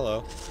 Oh,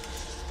 hello.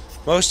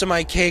 Most of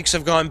my cakes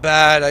have gone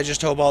bad. I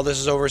just hope all this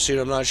is over soon.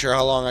 I'm not sure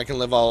how long I can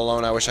live all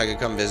alone. I wish I could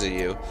come visit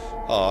you.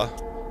 Aw,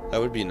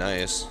 that would be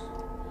nice.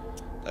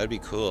 That'd be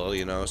cool,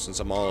 you know, since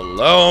I'm all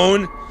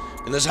alone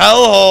in this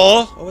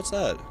hellhole. Oh, what's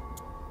that?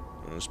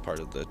 Oh, it's part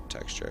of the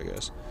texture, I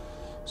guess.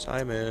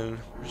 Simon.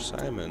 Where's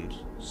Simon?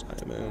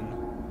 Simon.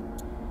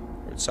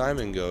 Where'd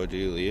Simon go? Did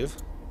you leave?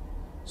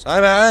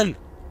 Simon!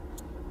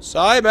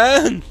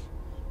 Simon!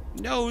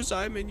 No,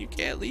 Simon, you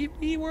can't leave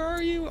me. Where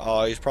are you?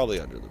 Oh, he's probably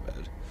under the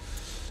bed.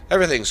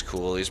 Everything's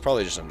cool. He's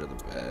probably just under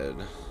the bed.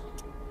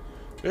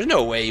 There's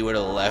no way he would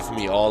have left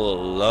me all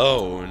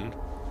alone.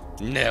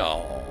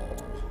 No.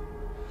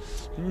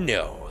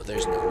 No,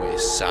 there's no way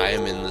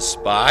Simon the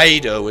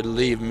Spider would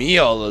leave me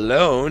all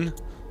alone.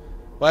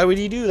 Why would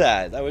he do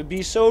that? That would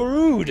be so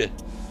rude.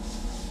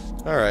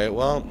 Alright,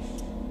 well.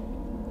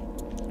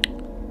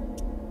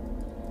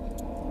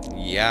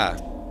 Yeah.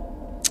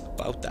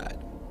 About that.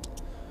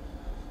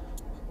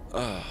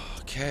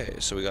 Okay,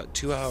 so we got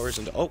 2 hours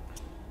and oh.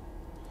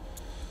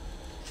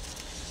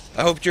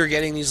 I hope you're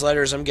getting these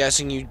letters. I'm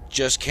guessing you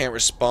just can't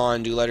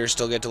respond. Do letters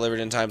still get delivered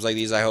in times like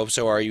these? I hope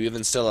so. Are you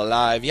even still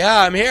alive?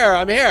 Yeah, I'm here.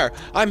 I'm here.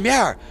 I'm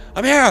here.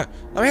 I'm here.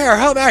 I'm here.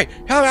 Help me.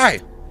 Help me.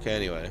 Okay,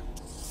 anyway.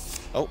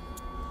 Oh.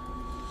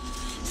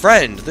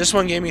 Friend, this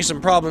one gave me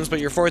some problems, but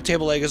your 4th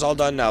table leg is all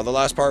done now. The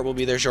last part will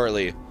be there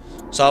shortly.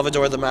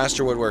 Salvador the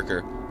Master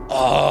Woodworker.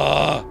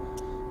 Oh,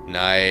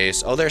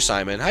 nice. Oh, there's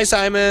Simon. Hi,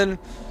 Simon.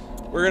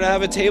 We're gonna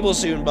have a table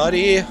soon,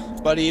 buddy.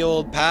 Buddy,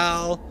 old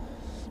pal.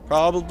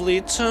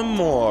 Probably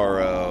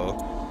tomorrow.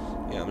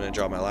 Yeah, I'm gonna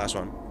draw my last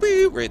one.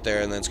 Boop, right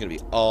there, and then it's gonna be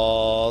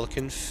all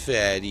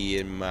confetti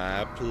in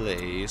my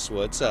place.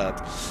 What's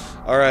up?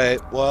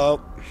 Alright, well.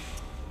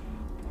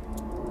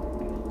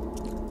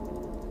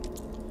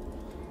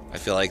 I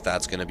feel like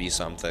that's gonna be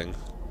something.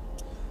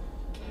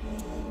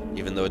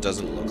 Even though it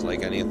doesn't look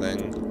like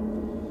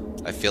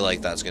anything. I feel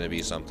like that's gonna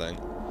be something.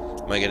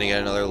 Am I gonna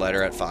get another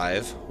letter at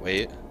 5?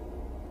 Wait.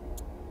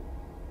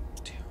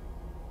 2.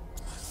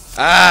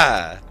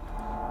 Ah!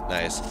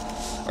 Nice.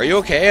 Are you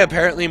okay?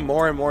 Apparently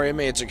more and more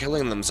inmates are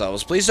killing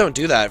themselves. Please don't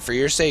do that for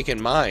your sake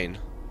and mine.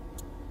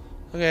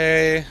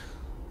 Okay.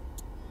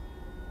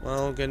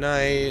 Well, good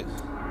night.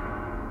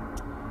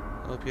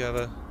 Hope you have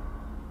a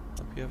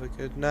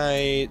good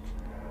night.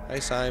 Hi,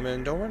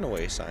 Simon. Don't run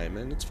away,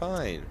 Simon. It's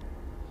fine.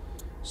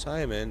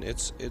 Simon,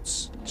 it's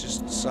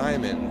just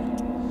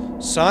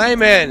Simon.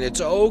 Simon!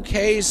 It's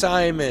okay,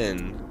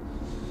 Simon.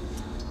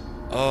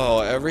 Oh,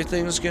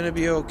 everything's gonna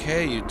be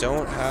okay. You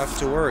don't have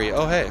to worry.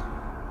 Oh, hey.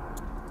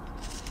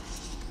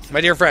 My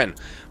dear friend,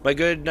 my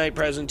good night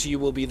present to you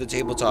will be the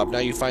tabletop. Now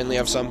you finally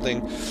have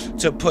something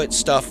to put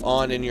stuff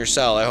on in your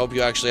cell. I hope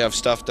you actually have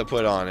stuff to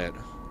put on it.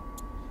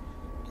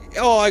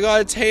 Oh, I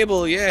got a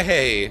table.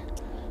 Yay.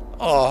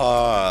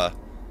 Aw.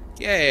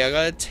 Yay, I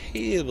got a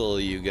table,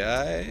 you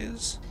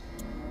guys.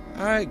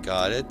 I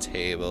got a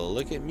table.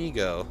 Look at me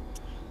go.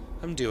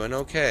 I'm doing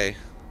okay.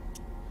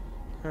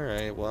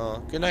 Alright,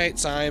 well, good night,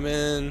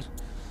 Simon.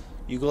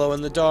 You glow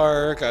in the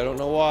dark. I don't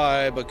know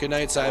why, but good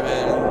night,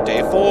 Simon.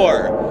 Day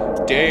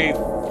 4. Day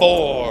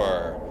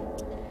 4.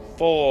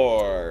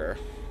 4.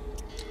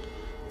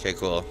 Okay,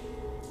 cool.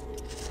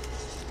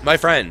 My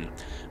friend,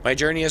 my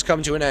journey has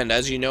come to an end.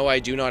 As you know, I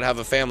do not have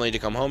a family to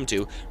come home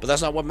to, but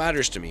that's not what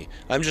matters to me.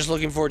 I'm just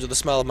looking forward to the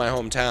smell of my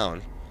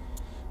hometown.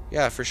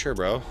 Yeah, for sure,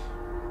 bro.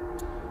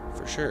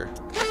 For sure.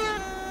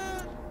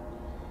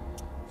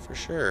 For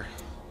sure.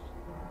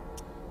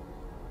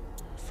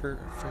 For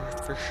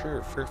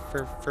sure.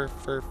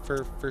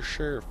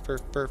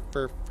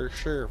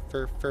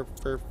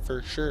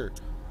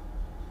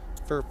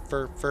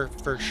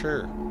 For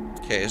sure.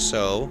 Okay,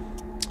 so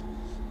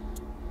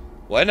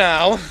what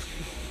now?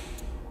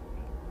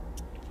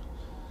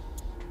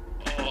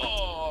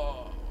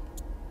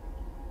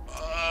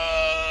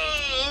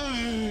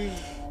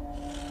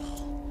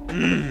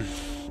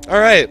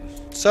 Alright,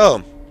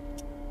 so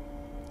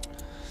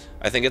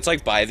I think it's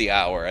like by the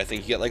hour. I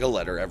think you get like a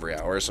letter every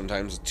hour.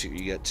 Sometimes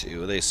you get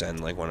 2. They send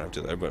like one after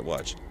the other, but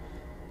watch.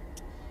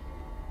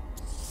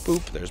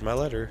 Boop, there's my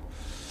letter.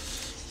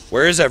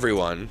 Where is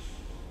everyone?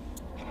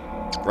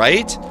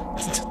 Right?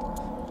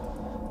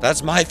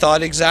 That's my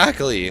thought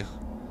exactly.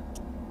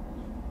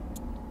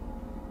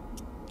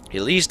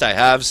 At least I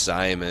have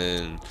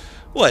Simon.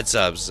 What's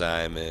up,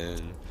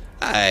 Simon?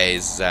 Hi,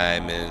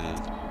 Simon.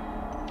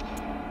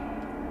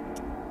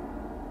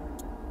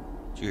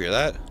 Did you hear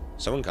that?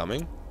 Someone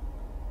coming?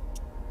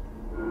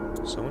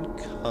 Someone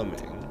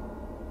coming?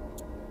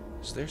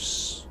 Is there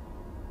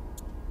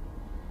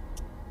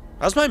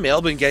How's my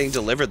mail been getting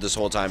delivered this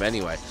whole time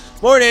anyway?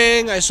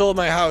 Morning! I sold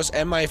my house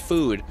and my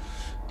food.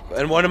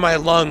 And one of my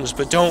lungs,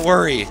 but don't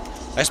worry.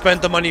 I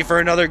spent the money for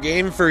another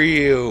game for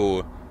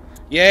you.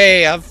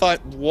 Yay, have fun.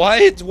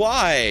 What?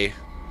 Why?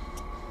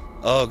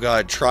 Oh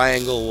god,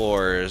 Triangle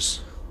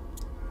Wars.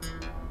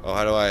 Oh,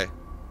 how do I...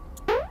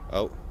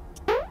 Oh.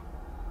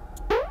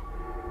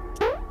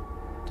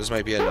 This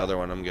might be another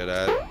one I'm good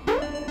at.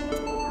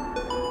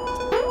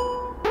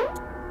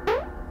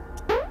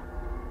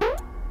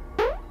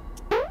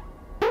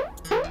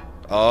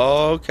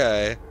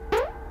 Okay.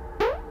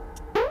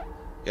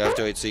 You have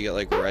to wait till you get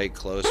like right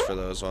close for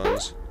those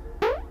ones.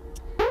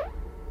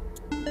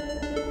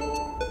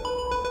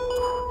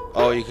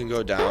 Oh, you can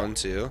go down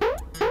too.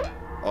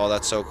 Oh,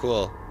 that's so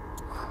cool.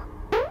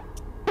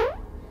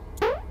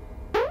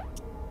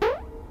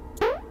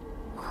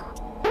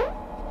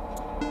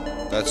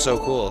 That's so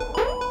cool.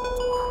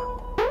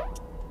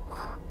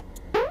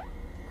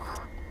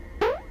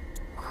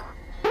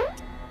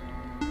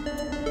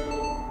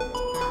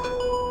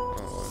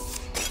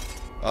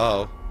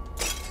 Oh.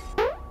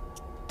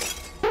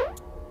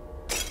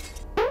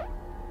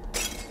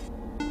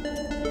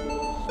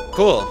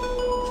 Cool.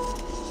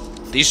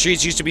 These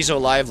streets used to be so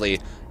lively.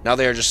 Now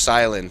they are just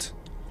silent.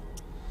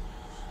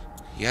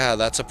 Yeah,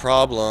 that's a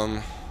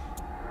problem.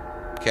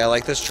 Okay, I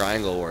like this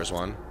Triangle Wars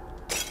one.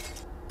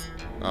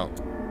 Oh.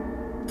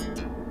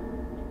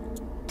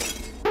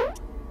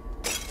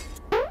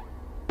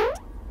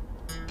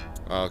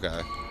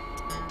 Okay.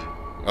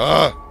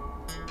 Ugh!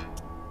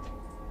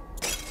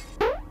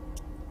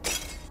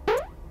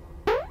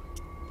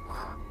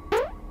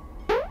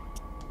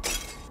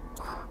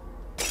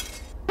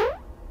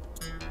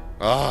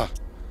 Ah.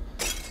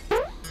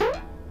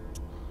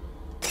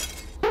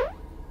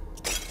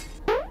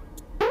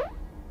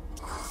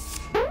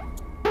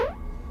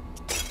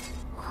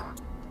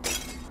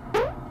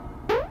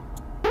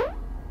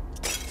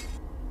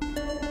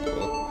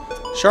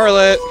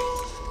 Charlotte,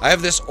 I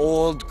have this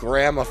old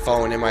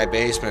gramophone in my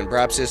basement.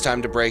 Perhaps it's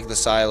time to break the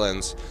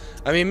silence.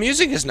 I mean,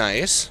 music is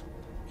nice.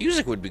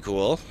 Music would be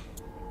cool.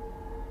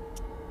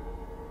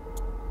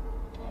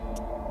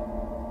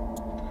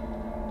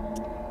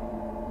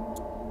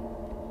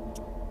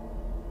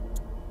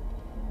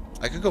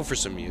 I could go for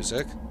some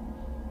music.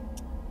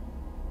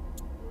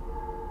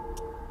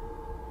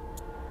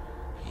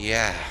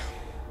 Yeah.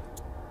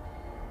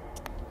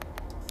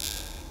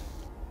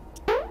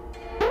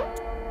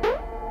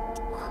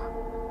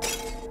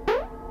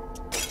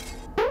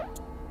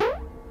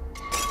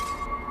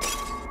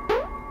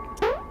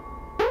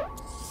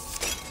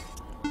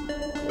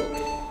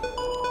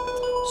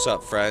 What's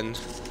up, friend?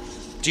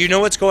 Do you know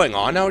what's going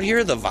on out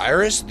here? The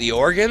virus? The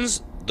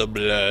organs? The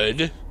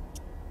blood?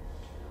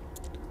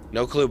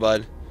 No clue,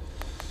 bud.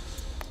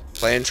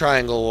 Playing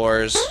Triangle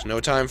Wars.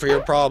 No time for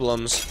your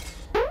problems.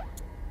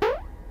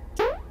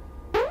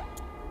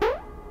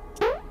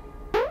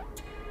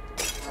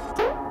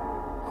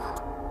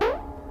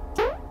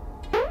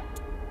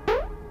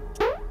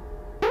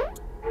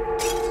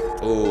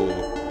 Ooh.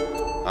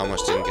 I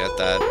almost didn't get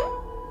that.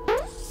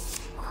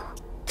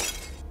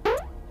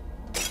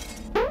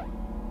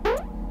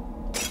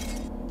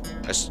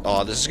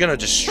 Oh, this is gonna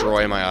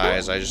destroy my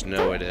eyes. I just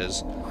know it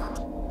is.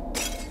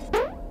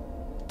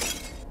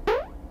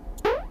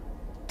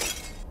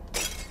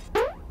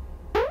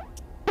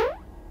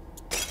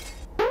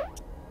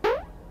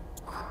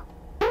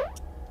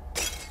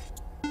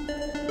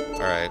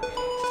 Alright.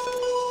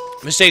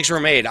 Mistakes were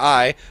made.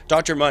 I,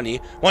 Dr.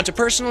 Money, want to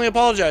personally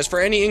apologize for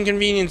any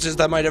inconveniences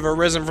that might have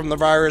arisen from the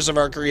virus of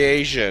our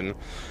creation.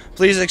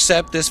 Please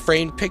accept this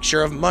framed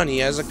picture of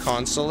Money as a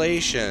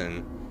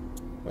consolation.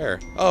 Where?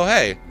 Oh,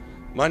 hey.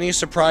 Money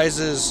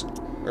surprises...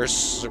 Or...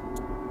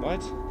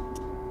 What?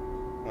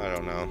 I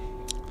don't know.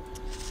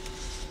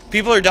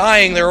 People are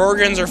dying. Their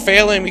organs are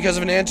failing because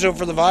of an antidote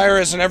for the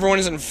virus, and everyone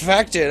is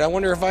infected. I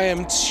wonder if I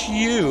am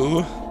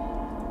too.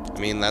 I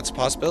mean, that's a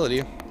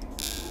possibility.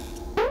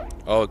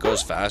 Oh, it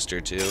goes faster,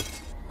 too.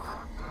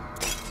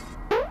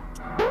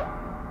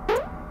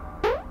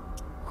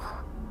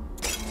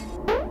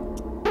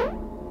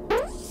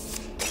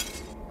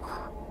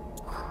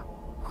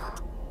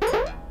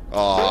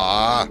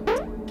 Aww.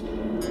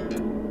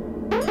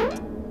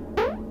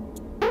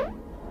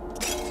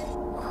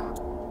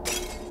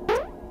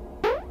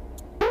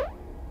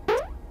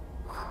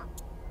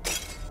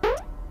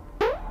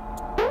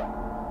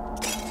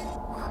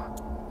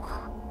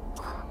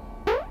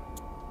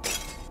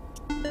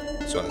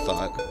 That's what I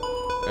thought.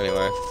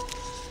 Anyway.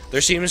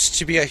 There seems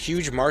to be a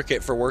huge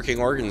market for working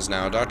organs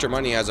now. Dr.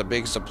 Money has a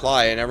big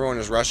supply, and everyone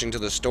is rushing to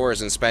the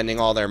stores and spending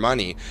all their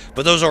money.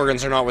 But those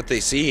organs are not what they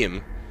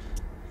seem.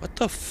 What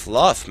the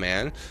fluff,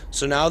 man?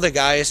 So now the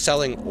guy is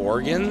selling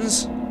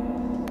organs?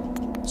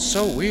 It's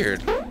so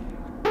weird.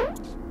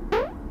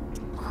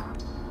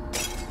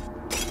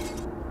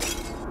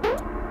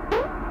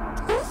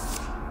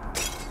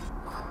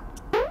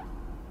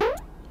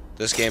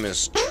 This game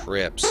is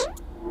trips.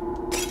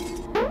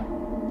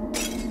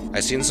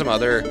 I've seen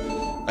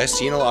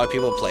a lot of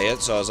people play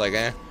it, so I was like,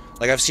 eh.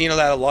 Like, I've seen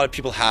that a lot of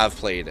people have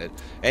played it.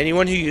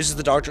 Anyone who uses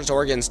the doctor's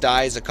organs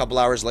dies a couple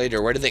hours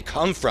later. Where did they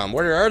come from?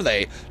 Where are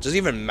they? Does it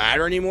even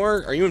matter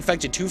anymore? Are you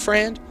infected too,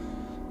 friend?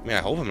 I mean,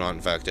 I hope I'm not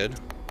infected.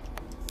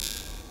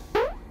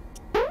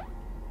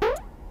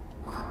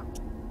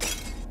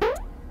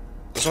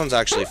 This one's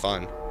actually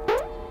fun.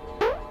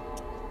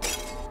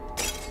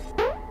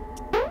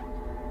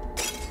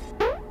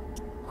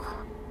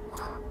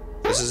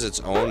 This is its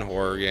own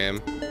horror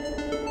game.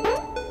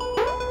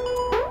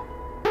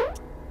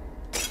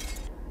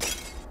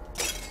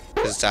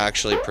 It's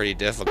actually pretty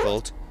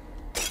difficult.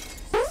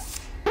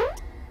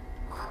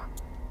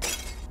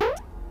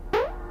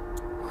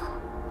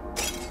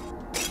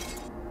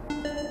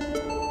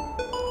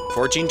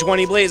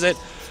 $14.20, blaze it.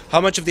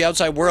 How much of the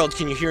outside world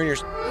can you hear in your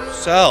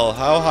cell?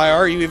 How high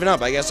are you even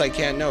up? I guess I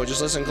can't know.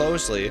 Just listen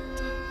closely.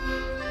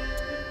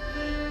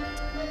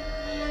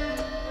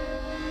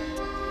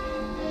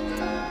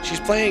 She's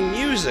playing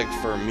music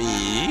for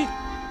me.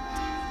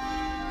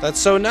 That's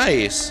so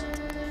nice.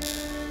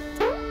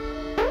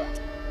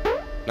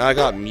 Now I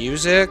got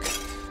music,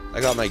 I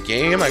got my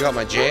game, I got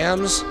my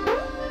jams.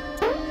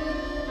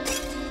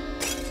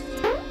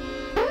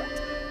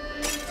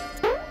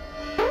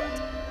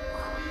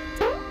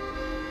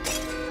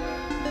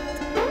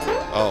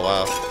 Oh,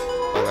 wow.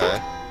 Okay.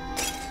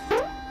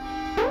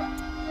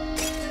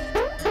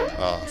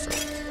 Oh,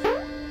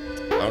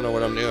 I don't know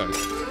what I'm doing.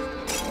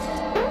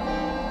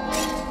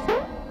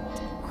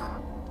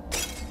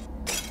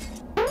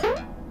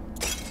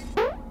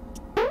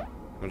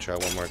 I'm gonna try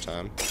one more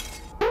time.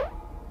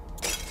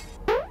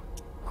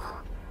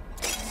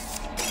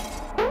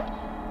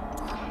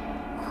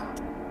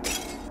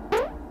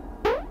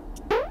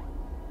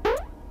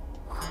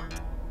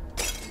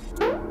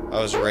 I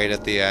was right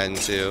at the end,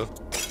 too.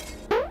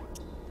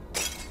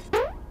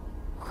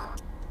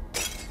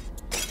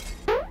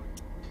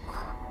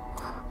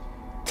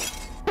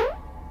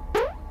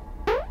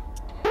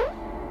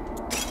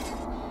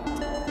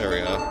 There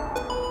we go.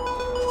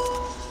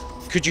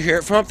 Could you hear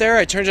it from up there?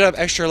 I turned it up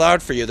extra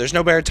loud for you. There's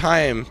no better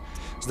time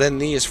than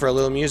these for a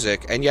little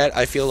music, and yet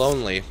I feel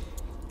lonely.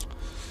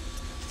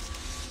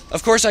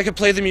 Of course, I could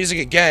play the music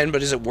again,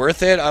 but is it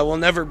worth it? I will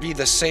never be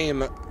the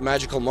same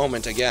magical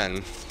moment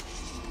again.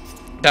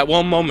 That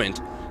one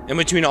moment, in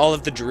between all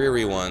of the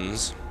dreary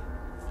ones.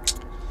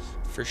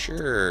 For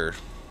sure.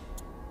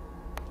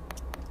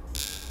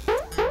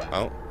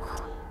 Oh.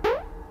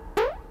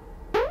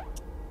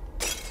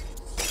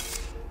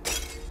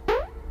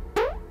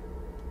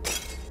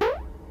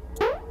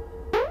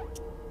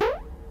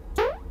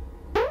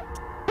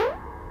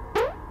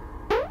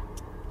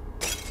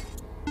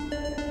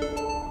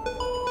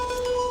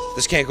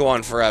 This can't go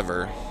on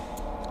forever.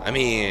 I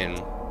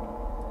mean,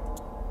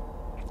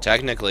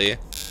 technically.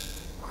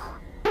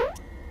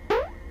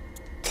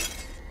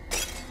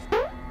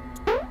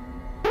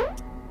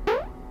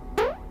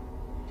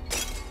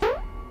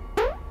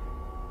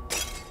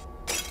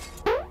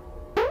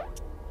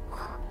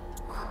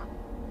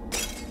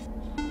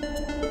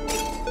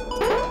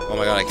 Oh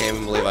my god, I can't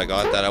even believe I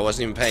got that. I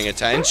wasn't even paying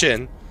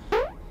attention.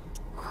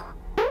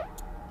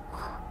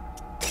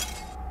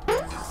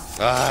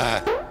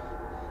 Ah.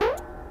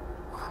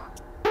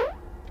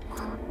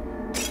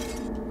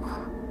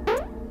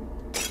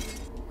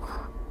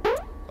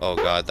 Oh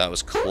god, that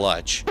was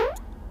clutch.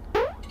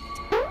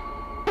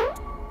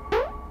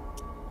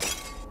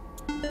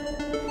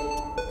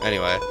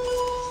 Anyway.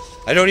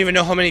 I don't even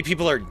know how many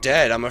people are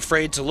dead. I'm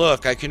afraid to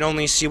look. I can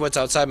only see what's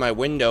outside my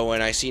window,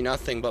 and I see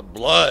nothing but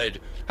blood.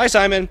 Hi,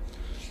 Simon.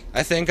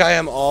 I think I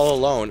am all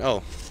alone.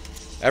 Oh.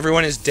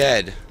 Everyone is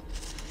dead.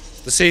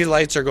 The city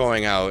lights are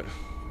going out.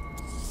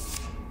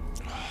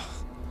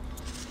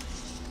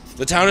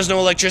 The town has no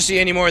electricity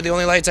anymore. The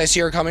only lights I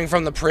see are coming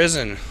from the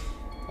prison.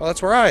 Well,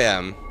 that's where I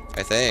am,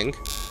 I think.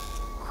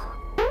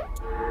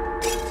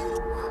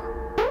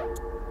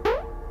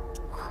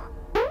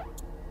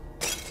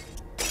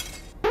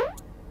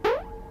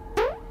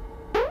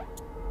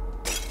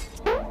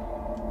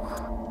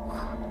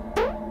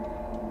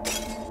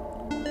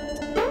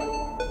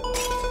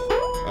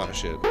 Oh,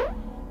 shit.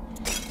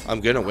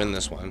 I'm gonna win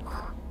this one.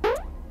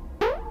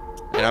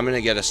 And I'm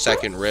gonna get a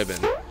second ribbon.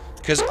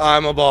 Because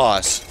I'm a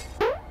boss.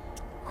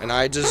 And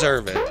I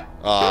deserve it.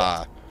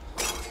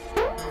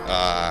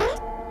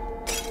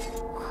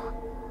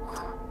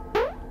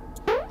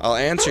 I'll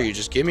answer you,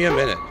 just give me a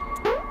minute.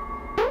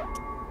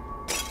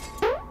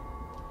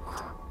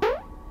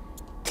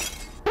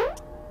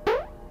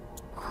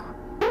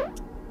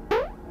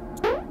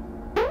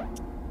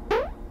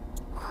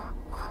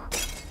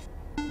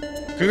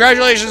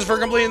 Congratulations for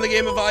completing the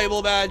game. A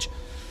valuable badge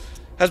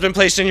has been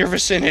placed in your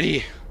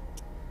vicinity.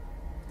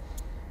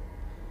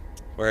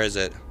 Where is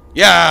it?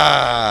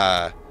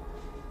 Yeah!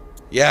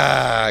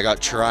 Yeah, I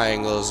got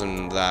triangles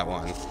in that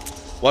one.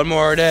 One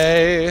more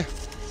day.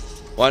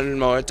 One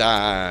more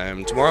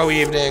time. Tomorrow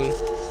evening.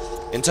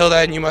 Until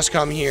then, you must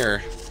come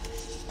here.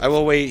 I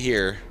will wait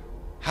here.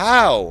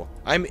 How?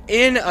 I'm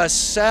in a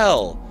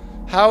cell.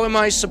 How am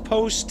I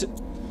supposed to...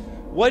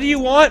 What do you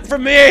want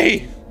from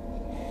me?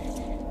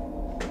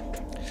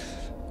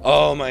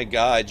 Oh my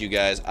god, you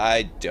guys.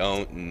 I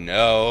don't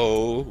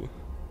know.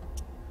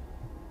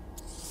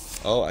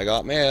 Oh, I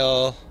got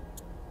mail.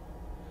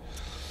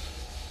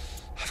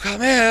 I've got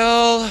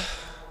mail.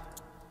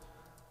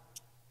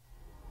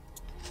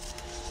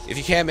 If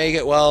you can't make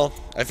it, well,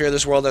 I fear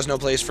this world has no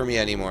place for me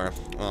anymore.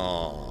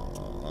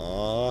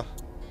 Aww.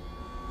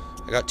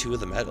 I got 2 of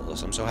the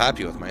medals. I'm so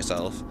happy with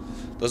myself.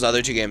 Those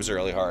other 2 games are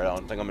really hard. I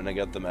don't think I'm going to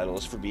get the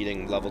medals for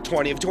beating level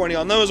 20 of 20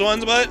 on those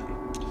ones, but...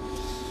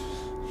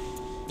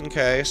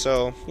 Okay,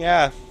 so,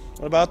 yeah.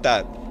 What about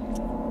that?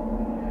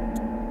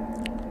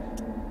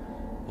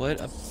 What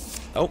a...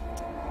 Oh.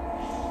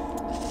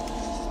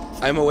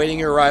 I'm awaiting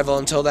your arrival.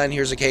 Until then,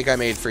 here's a cake I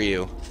made for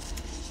you.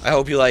 I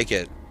hope you like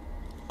it.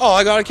 Oh,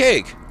 I got a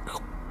cake.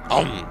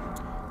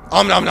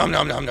 Nom nom nom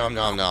nom nom nom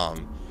nom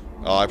nom.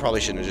 Oh, I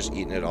probably shouldn't have just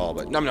eaten it all,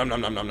 but nom nom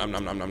nom nom nom nom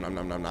nom nom nom nom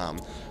nom nom nom.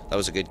 That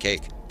was a good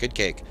cake. Good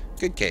cake.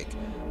 Good cake.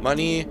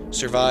 Money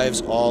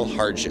survives all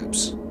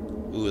hardships.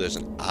 Ooh, there's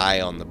an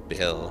eye on the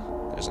bill.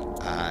 There's an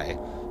eye.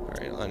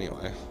 Alright,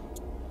 anyway.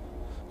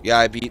 Yeah,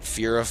 I beat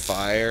Fear of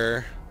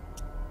Fire.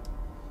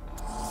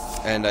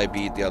 And I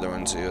beat the other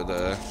one too,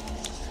 the...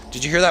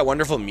 Did you hear that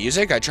wonderful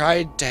music? I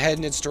tried to head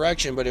in its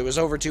direction, but it was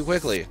over too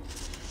quickly.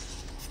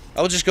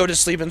 I will just go to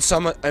sleep in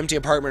some empty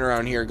apartment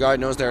around here. God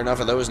knows there are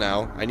enough of those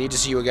now. I need to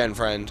see you again,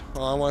 friend.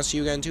 Oh, I want to see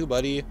you again too,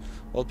 buddy.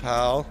 Old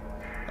pal.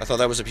 I thought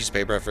that was a piece of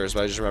paper at first,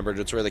 but I just remembered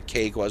it's where the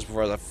cake was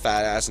before the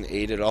fat ass and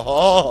ate it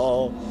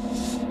all.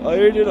 I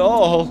ate it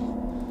all.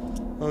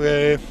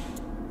 Okay.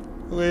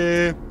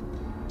 Okay.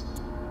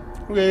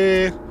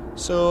 Okay.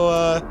 So,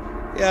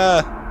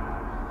 yeah.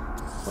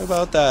 What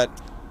about that?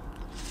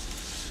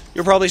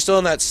 You're probably still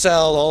in that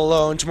cell all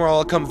alone. Tomorrow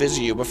I'll come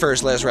visit you, but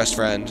first, let us rest,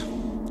 friend.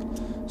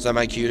 Is that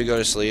my cue to go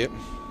to sleep?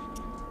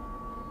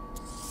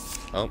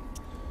 Oh.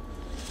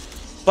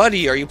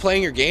 Buddy, are you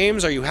playing your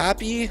games? Are you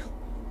happy?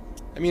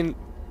 I mean,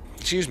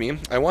 excuse me,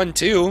 I won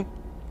too.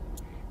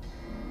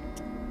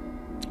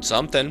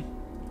 Something.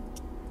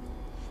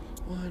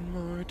 One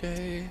more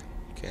day.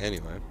 Okay,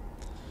 anyway.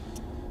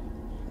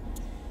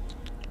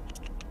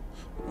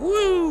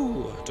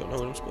 Woo! Don't know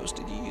what I'm supposed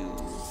to do.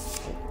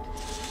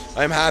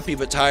 I'm happy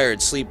but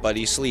tired. Sleep,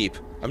 buddy, sleep.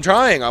 I'm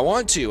trying. I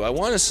want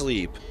to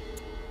sleep.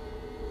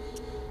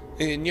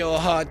 In your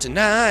heart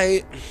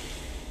tonight.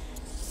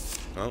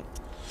 Oh.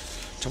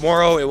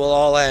 Tomorrow it will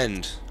all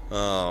end.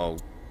 Oh,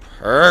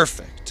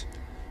 perfect.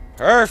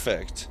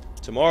 Perfect.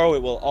 Tomorrow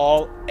it will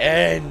all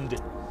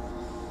end.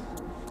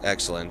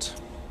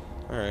 Excellent.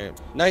 Alright.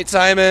 Night,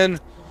 Simon.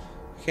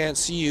 Can't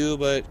see you,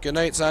 but good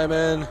night,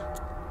 Simon.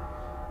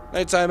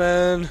 Night,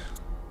 Simon.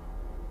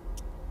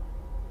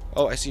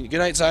 Oh, I see you. Good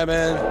night,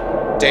 Simon.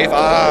 Day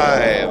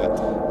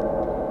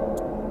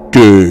 5.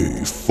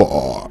 Day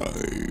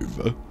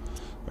 5.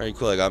 Alright,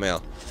 cool, I got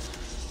mail.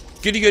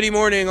 Goody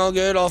morning, all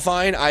good, all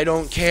fine, I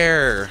don't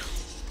care.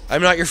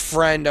 I'm not your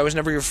friend, I was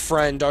never your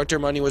friend. Dr.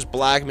 Money was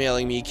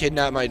blackmailing me,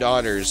 kidnapped my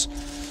daughters.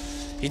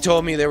 He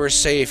told me they were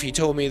safe, he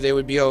told me they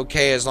would be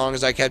okay as long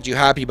as I kept you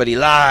happy, but he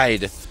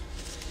lied.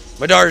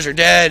 My daughters are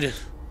dead.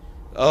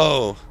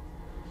 Oh.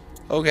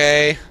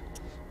 Okay.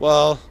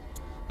 Well,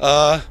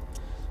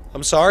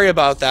 I'm sorry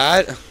about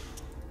that.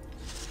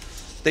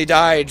 They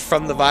died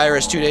from the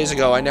virus 2 days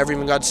ago, I never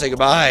even got to say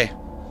goodbye.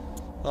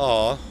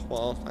 Oh,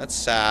 well, that's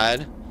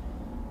sad.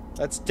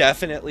 That's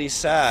definitely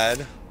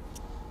sad.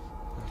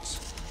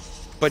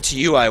 But to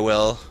you I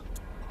will.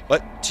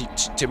 What?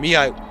 To me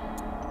I...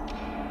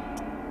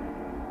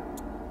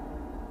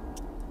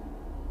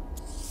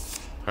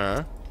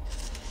 Huh?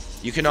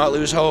 You cannot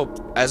lose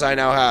hope, as I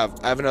now have.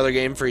 I have another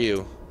game for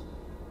you.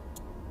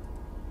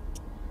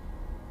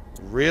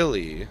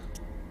 Really?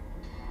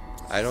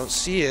 I don't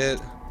see it.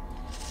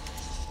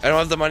 I don't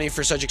have the money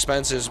for such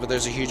expenses, but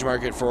there's a huge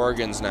market for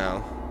organs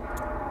now.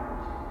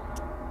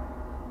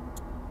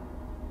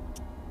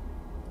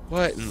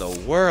 What in the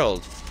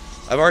world?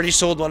 I've already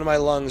sold one of my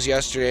lungs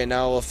yesterday, and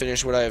now I'll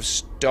finish what I have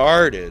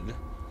started.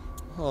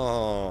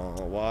 Oh,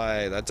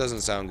 why? That doesn't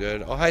sound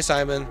good. Oh, hi,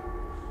 Simon.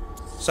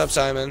 What's up,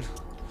 Simon?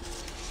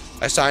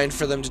 I signed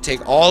for them to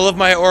take all of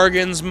my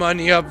organs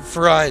money up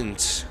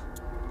front.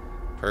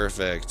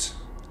 Perfect.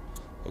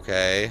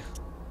 Okay.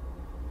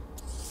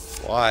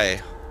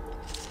 Why?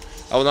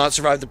 I will not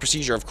survive the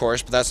procedure, of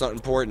course, but that's not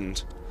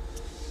important.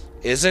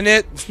 Isn't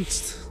it?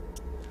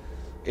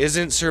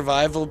 Isn't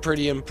survival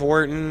pretty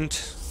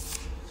important?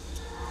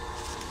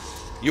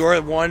 You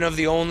are one of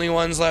the only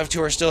ones left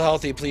who are still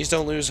healthy. Please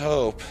don't lose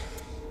hope.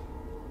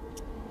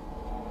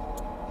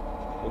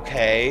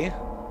 Okay.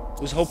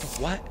 Lose hope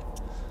of what?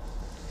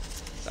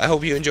 I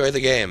hope you enjoy the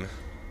game.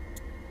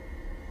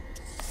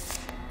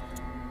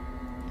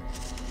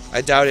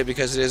 I doubt it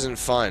because it isn't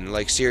fun.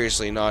 Like,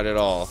 seriously, not at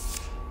all.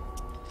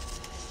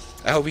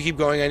 I hope you keep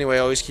going anyway.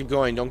 Always keep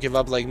going. Don't give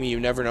up like me. You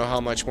never know how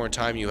much more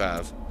time you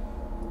have.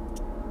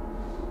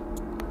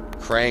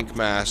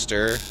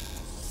 Crankmaster.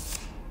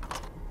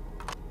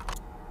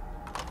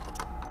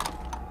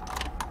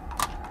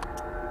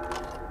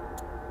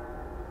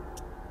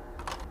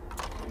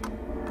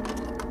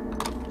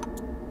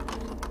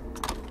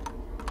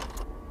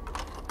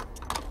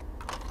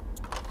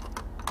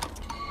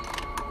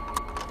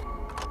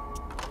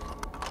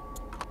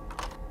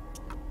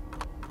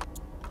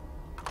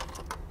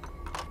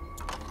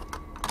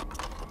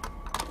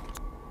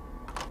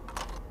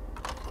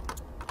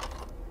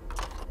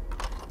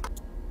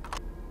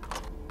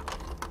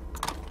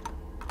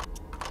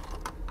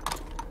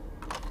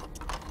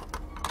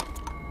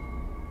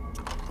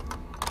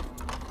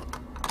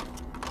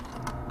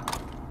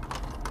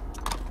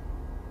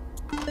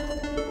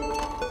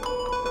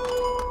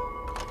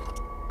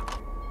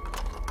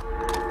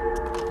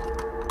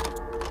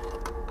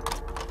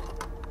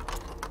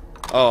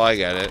 Oh, I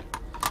get it.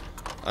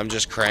 I'm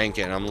just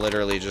cranking. I'm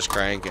literally just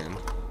cranking.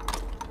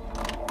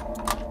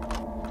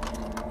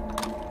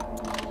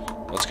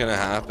 What's gonna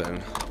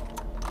happen?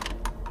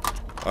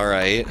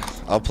 Alright.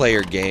 I'll play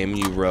your game,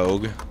 you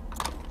rogue.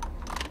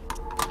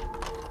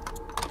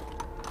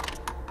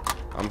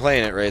 I'm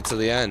playing it right to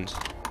the end.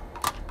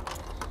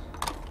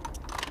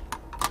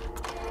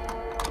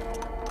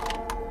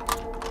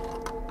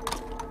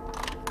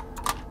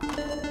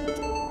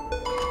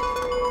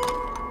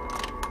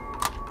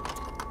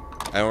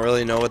 I don't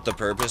really know what the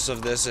purpose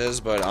of this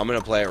is, but I'm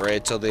gonna play it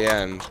right till the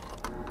end.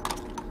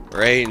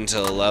 Right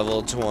until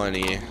level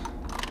 20.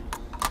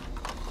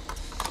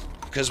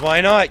 Because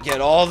why not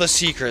get all the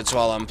secrets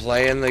while I'm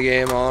playing the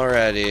game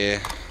already?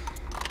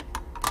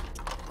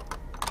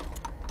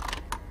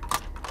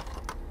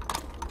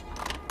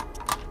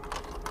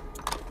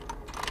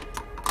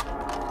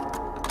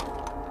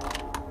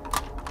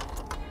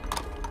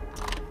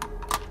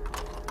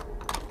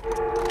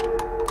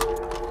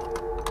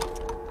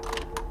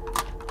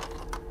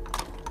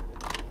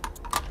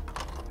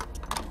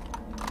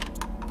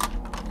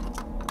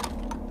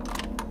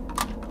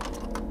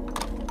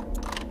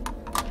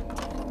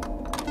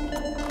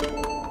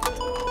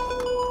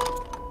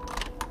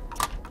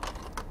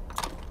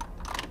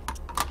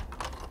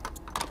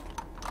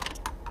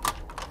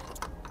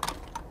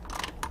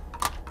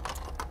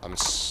 I'm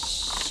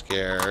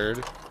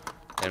scared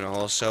and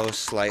also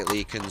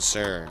slightly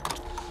concerned.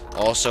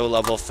 Also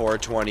level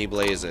 420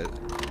 blaze it.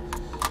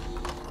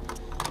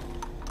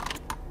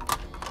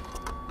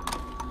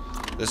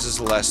 This is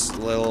less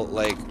little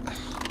like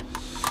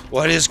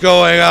what is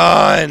going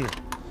on?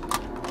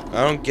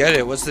 I don't get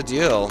it. What's the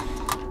deal?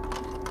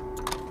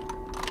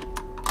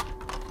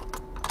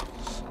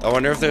 I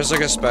wonder if there's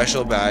like a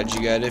special badge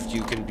you get if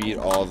you can beat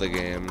all the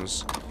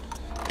games.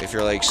 If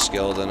you're like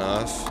skilled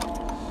enough.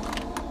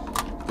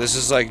 This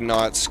is like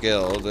not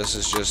skill, this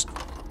is just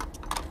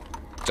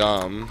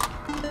dumb.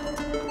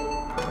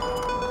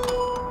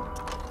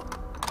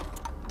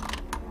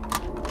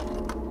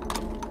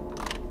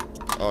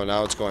 Oh,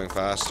 now it's going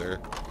faster.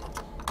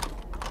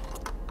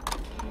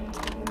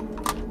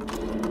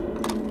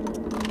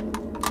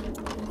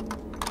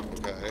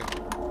 Okay.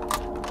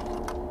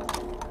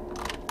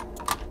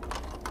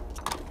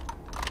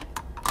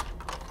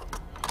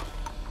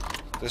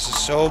 This is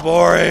so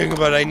boring,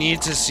 but I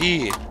need to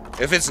see.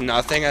 If it's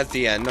nothing at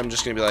the end, I'm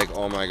just gonna be like,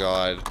 oh my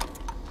god.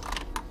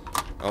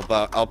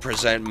 I'll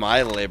present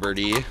my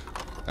liberty.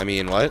 I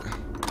mean, what?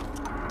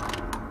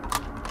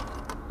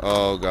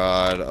 Oh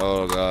god,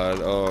 oh god,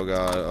 oh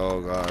god,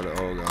 oh god,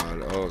 oh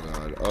god, oh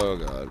god, oh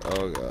god,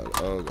 oh god,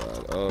 oh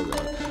god, oh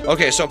god.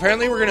 Okay, so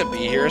apparently we're gonna be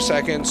here a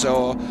second,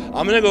 so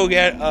I'm gonna go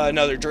get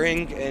another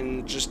drink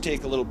and just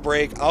take a little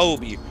break. I will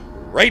be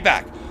right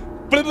back.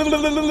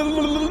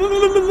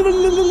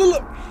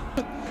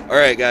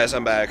 Alright guys,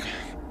 I'm back.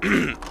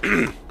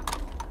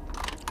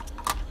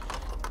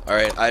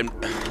 Alright,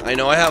 I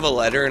know I have a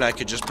letter and I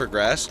could just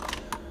progress.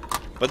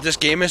 But this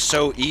game is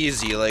so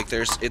easy, like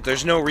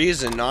there's no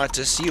reason not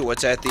to see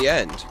what's at the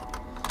end.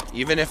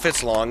 Even if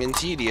it's long and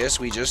tedious,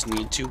 we just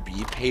need to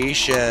be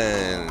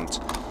patient.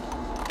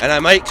 And I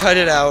might cut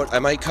it out, I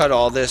might cut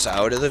all this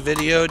out of the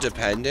video,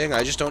 depending.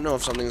 I just don't know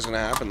if something's gonna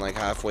happen like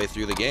halfway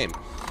through the game.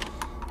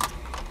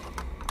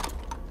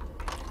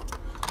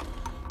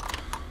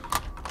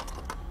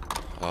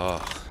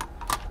 Oh,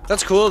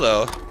 that's cool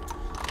though.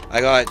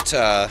 I got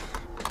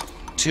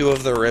 2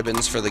 of the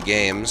ribbons for the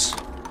games.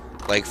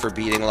 Like, for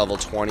beating level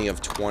 20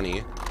 of 20,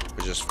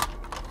 which is,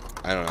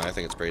 I don't know, I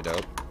think it's pretty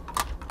dope.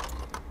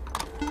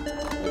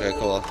 Okay,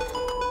 cool.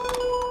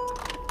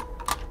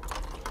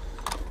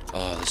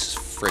 Oh, this is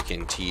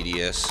freaking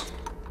tedious.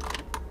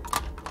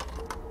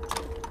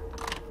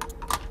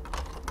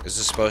 Is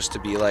this supposed to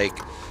be, like,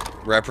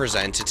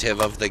 representative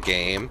of the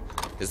game?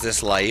 Is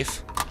this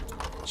life?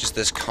 Just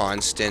this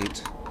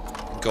constant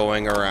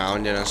going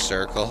around in a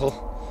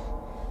circle?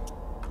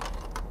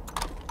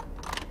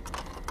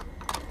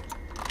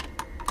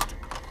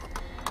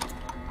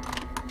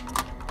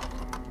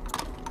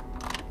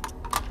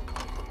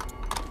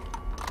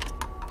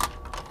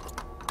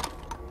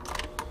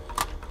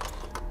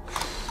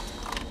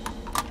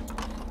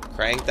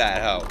 Crank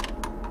that hoe.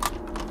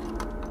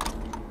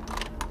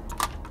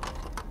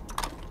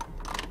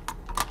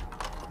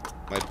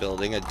 Am I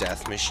building a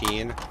death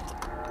machine?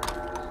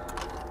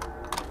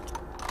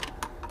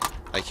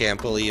 I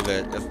can't believe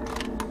it.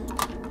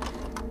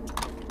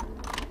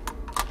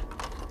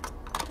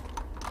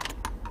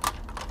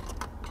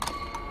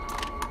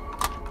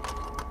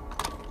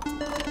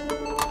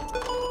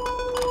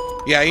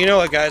 Yeah, you know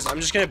what, guys? I'm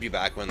just gonna be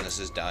back when this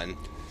is done.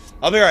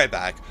 I'll be right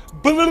back.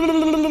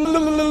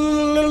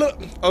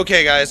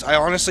 Okay, guys, I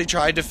honestly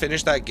tried to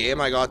finish that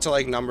game. I got to,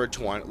 like, number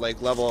 20,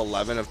 like, level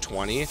 11 of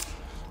 20.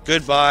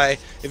 Goodbye.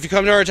 If you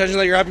come to our attention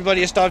that your happy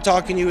buddy has stopped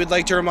talking, you would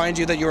like to remind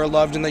you that you are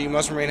loved and that you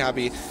must remain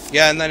happy.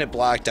 Yeah, and then it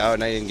blacked out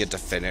and I didn't get to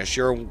finish.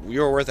 You're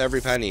worth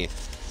every penny.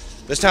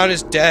 This town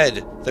is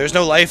dead. There's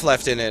no life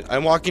left in it.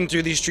 I'm walking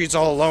through these streets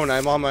all alone.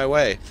 I'm on my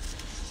way.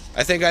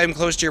 I think I am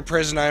close to your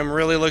prison. I am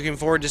really looking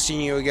forward to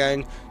seeing you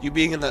again. You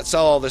being in that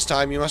cell all this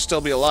time, you must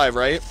still be alive,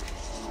 right?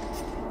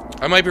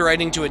 I might be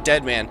writing to a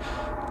dead man.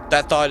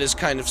 That thought is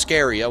kind of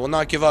scary. I will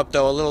not give up,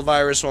 though. A little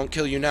virus won't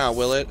kill you now,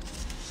 will it?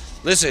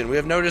 Listen, we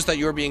have noticed that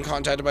you are being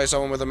contacted by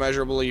someone with a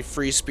measurably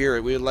free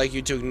spirit. We would like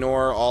you to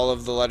ignore all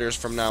of the letters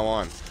from now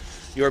on.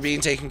 You are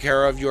being taken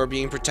care of. You are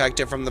being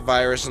protected from the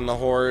virus and the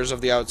horrors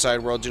of the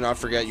outside world. Do not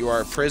forget, you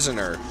are a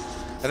prisoner.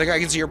 I think I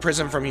can see your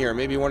prison from here.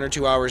 Maybe 1 or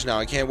 2 hours now.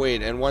 I can't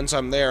wait. And once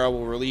I'm there, I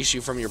will release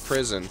you from your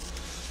prison.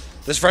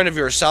 This friend of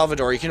yours,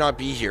 Salvador, he cannot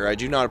be here. I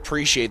do not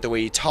appreciate the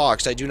way he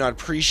talks. I do not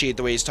appreciate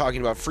the way he's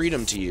talking about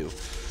freedom to you.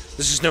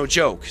 This is no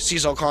joke.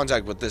 Cease all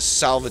contact with this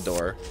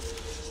Salvador.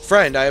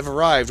 Friend, I have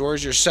arrived. Where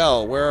is your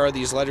cell? Where are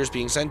these letters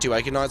being sent to?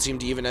 I cannot seem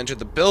to even enter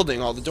the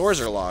building. All the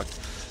doors are locked.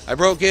 I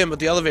broke in, but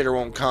the elevator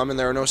won't come, and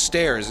there are no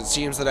stairs. It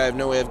seems that I have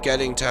no way of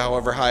getting to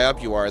however high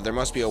up you are. There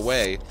must be a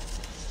way.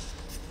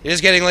 It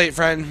is getting late,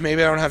 friend.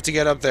 Maybe I don't have to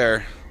get up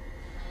there.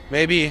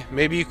 Maybe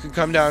you could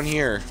come down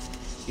here.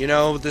 You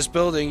know, this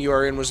building you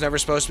are in was never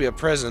supposed to be a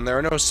prison. There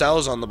are no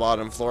cells on the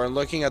bottom floor, and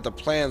looking at the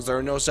plans, there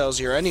are no cells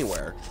here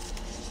anywhere.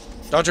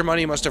 Dr.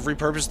 Money must have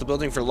repurposed the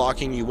building for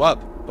locking you up.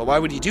 But why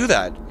would he do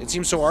that? It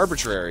seems so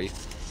arbitrary.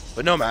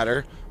 But no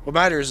matter. What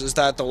matters is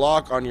that the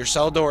lock on your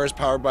cell door is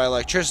powered by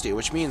electricity,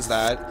 which means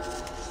that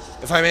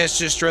if I manage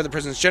to destroy the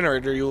prison's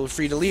generator, you will be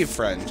free to leave,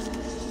 friend.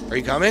 Are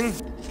you coming?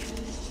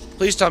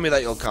 Please tell me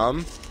that you'll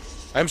come.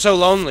 I'm so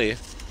lonely.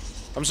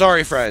 I'm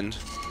sorry, friend.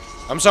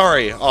 I'm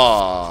sorry.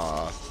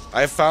 Aww.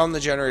 I have found the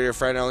generator,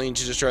 friend. I'll need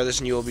to destroy this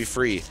and you will be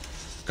free.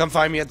 Come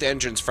find me at the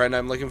entrance, friend.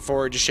 I'm looking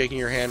forward to shaking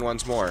your hand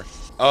once more.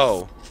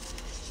 Oh.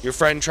 Your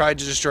friend tried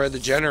to destroy the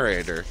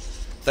generator.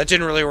 That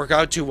didn't really work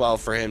out too well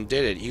for him,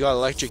 did it? He got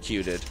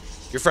electrocuted.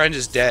 Your friend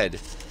is dead.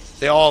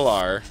 They all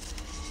are.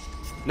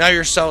 Now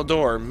your cell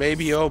door may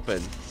be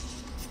open.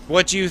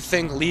 What do you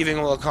think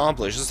leaving will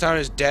accomplish? This town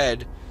is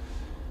dead.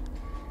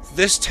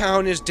 This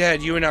town is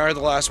dead. You and I are the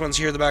last ones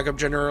here. The backup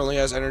generator only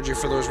has energy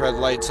for those red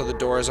lights, so the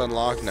door is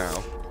unlocked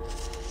now.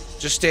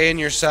 Just stay in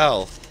your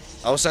cell.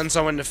 I will send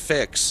someone to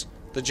fix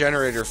the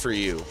generator for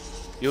you.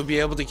 You'll be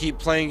able to keep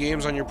playing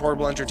games on your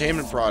portable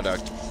entertainment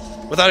product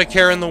without a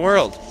care in the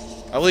world.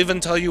 I will even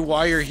tell you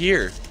why you're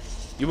here.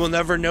 You will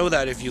never know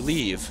that if you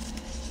leave.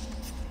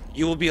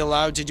 You will be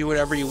allowed to do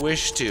whatever you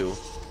wish to,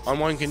 on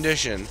one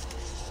condition.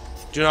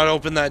 Do not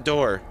open that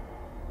door.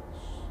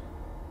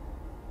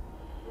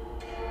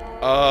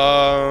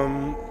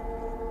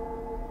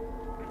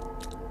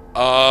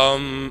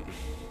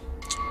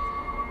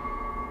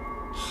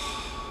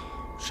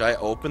 Should I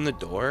open the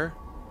door?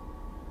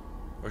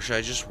 Or should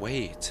I just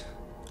wait?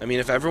 I mean,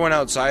 if everyone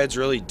outside's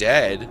really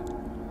dead,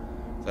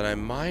 then I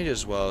might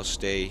as well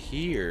stay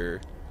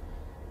here.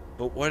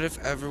 But what if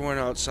everyone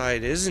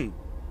outside isn't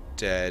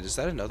dead? Is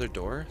that another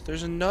door?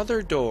 There's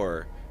another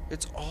door.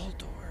 It's all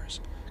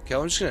doors. Okay,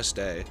 I'm just gonna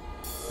stay.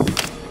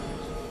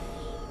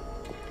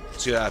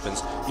 See what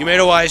happens. You made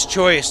a wise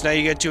choice. Now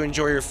you get to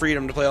enjoy your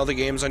freedom to play all the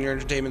games on your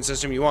entertainment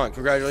system you want.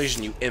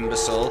 Congratulations, you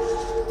imbecile.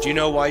 Do you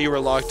know why you were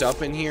locked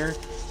up in here?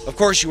 Of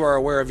course you are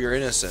aware of your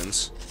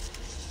innocence.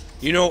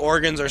 You know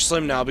organs are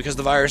slim now because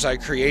the virus I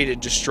created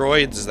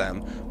destroys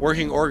them.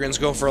 Working organs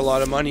go for a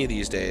lot of money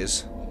these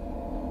days.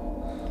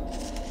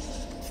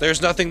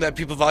 There's nothing that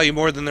people value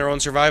more than their own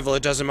survival.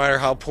 It doesn't matter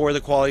how poor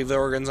the quality of the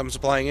organs I'm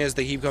supplying is,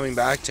 they keep coming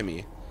back to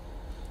me.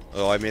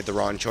 Oh, I made the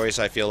wrong choice,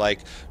 I feel like.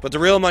 But the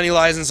real money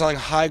lies in selling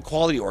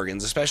high-quality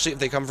organs, especially if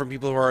they come from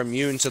people who are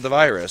immune to the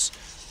virus.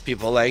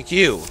 People like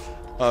you.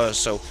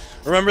 So,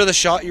 remember the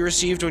shot you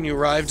received when you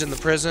arrived in the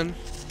prison?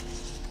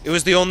 It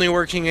was the only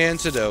working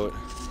antidote.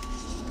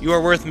 You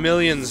are worth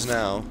millions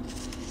now.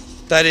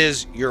 That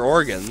is, your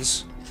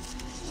organs.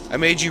 I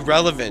made you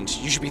relevant.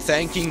 You should be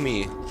thanking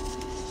me.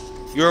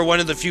 You are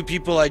one of the few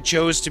people I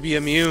chose to be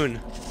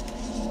immune.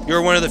 You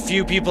are one of the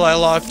few people I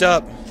locked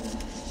up.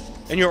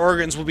 And your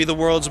organs will be the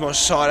world's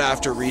most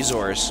sought-after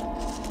resource.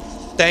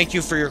 Thank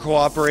you for your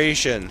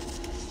cooperation.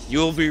 You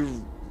will be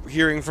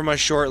hearing from us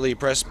shortly.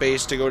 Press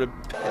space to go to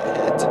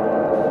bed.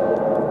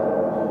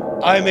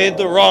 I made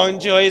the wrong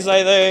choice,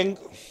 I think.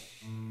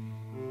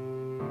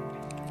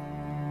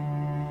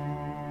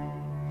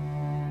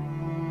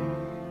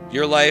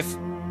 Your life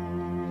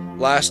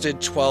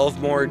lasted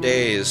 12 more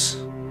days.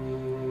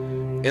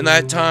 In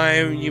that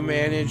time, you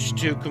managed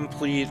to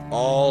complete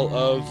all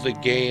of the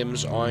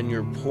games on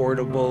your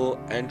portable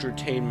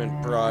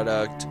entertainment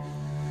product.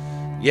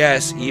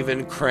 Yes,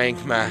 even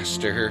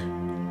Crankmaster.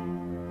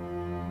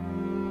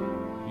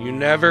 You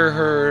never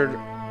heard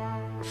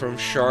from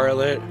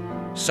Charlotte,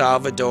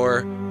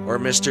 Salvador, or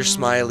Mr.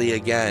 Smiley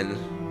again.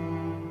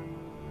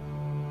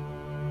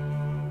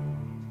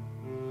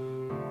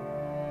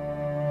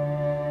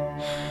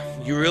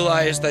 You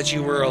realized that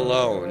you were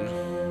alone.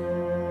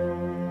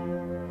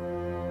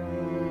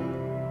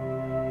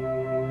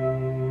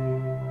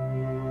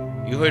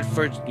 You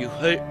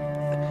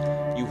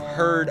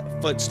heard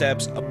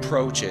footsteps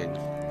approaching.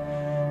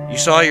 You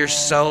saw your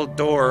cell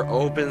door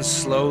open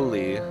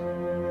slowly.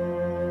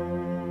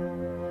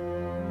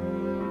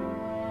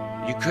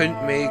 You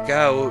couldn't make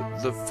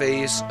out the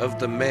face of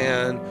the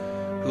man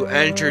who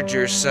entered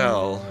your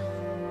cell.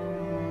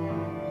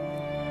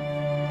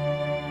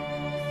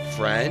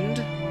 Friend?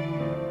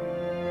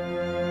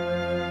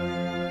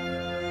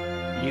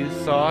 You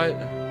thought,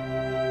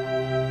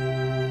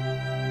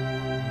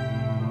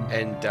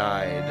 and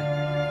died.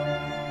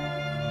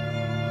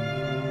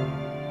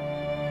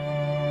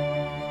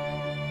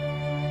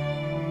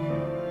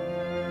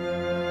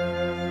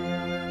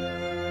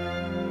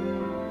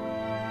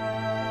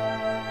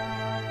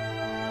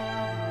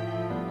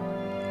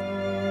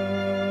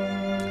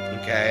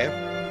 Okay.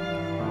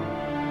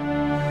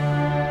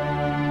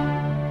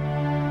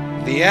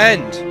 The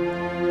end.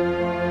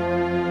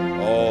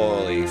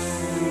 Holy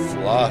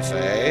fluff,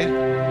 eh?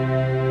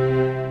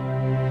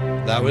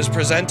 That was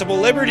Presentable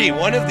Liberty,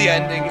 one of the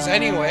endings.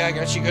 Anyway, I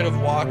guess you could have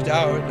walked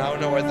out, and I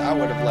don't know what that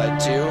would have led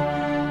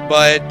to.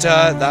 But,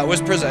 that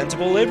was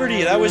Presentable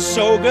Liberty. That was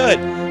so good.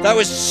 That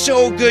was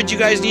so good. You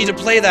guys need to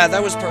play that.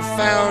 That was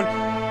profound.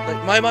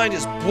 Like, my mind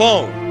is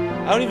blown.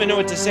 I don't even know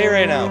what to say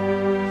right now.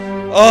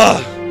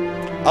 Ugh.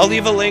 I'll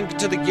leave a link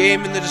to the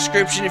game in the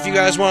description if you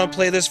guys want to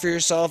play this for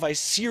yourself. I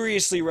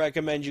seriously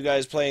recommend you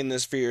guys playing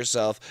this for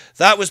yourself.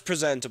 That was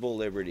Presentable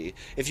Liberty.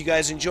 If you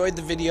guys enjoyed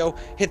the video,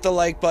 hit the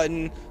like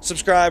button,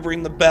 subscribe,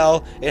 ring the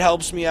bell. It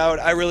helps me out.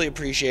 I really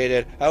appreciate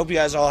it. I hope you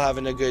guys all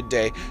having a good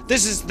day.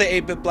 This is the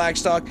 8-Bit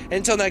Blackstock. And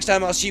until next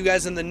time, I'll see you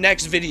guys in the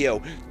next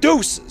video.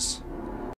 Deuces!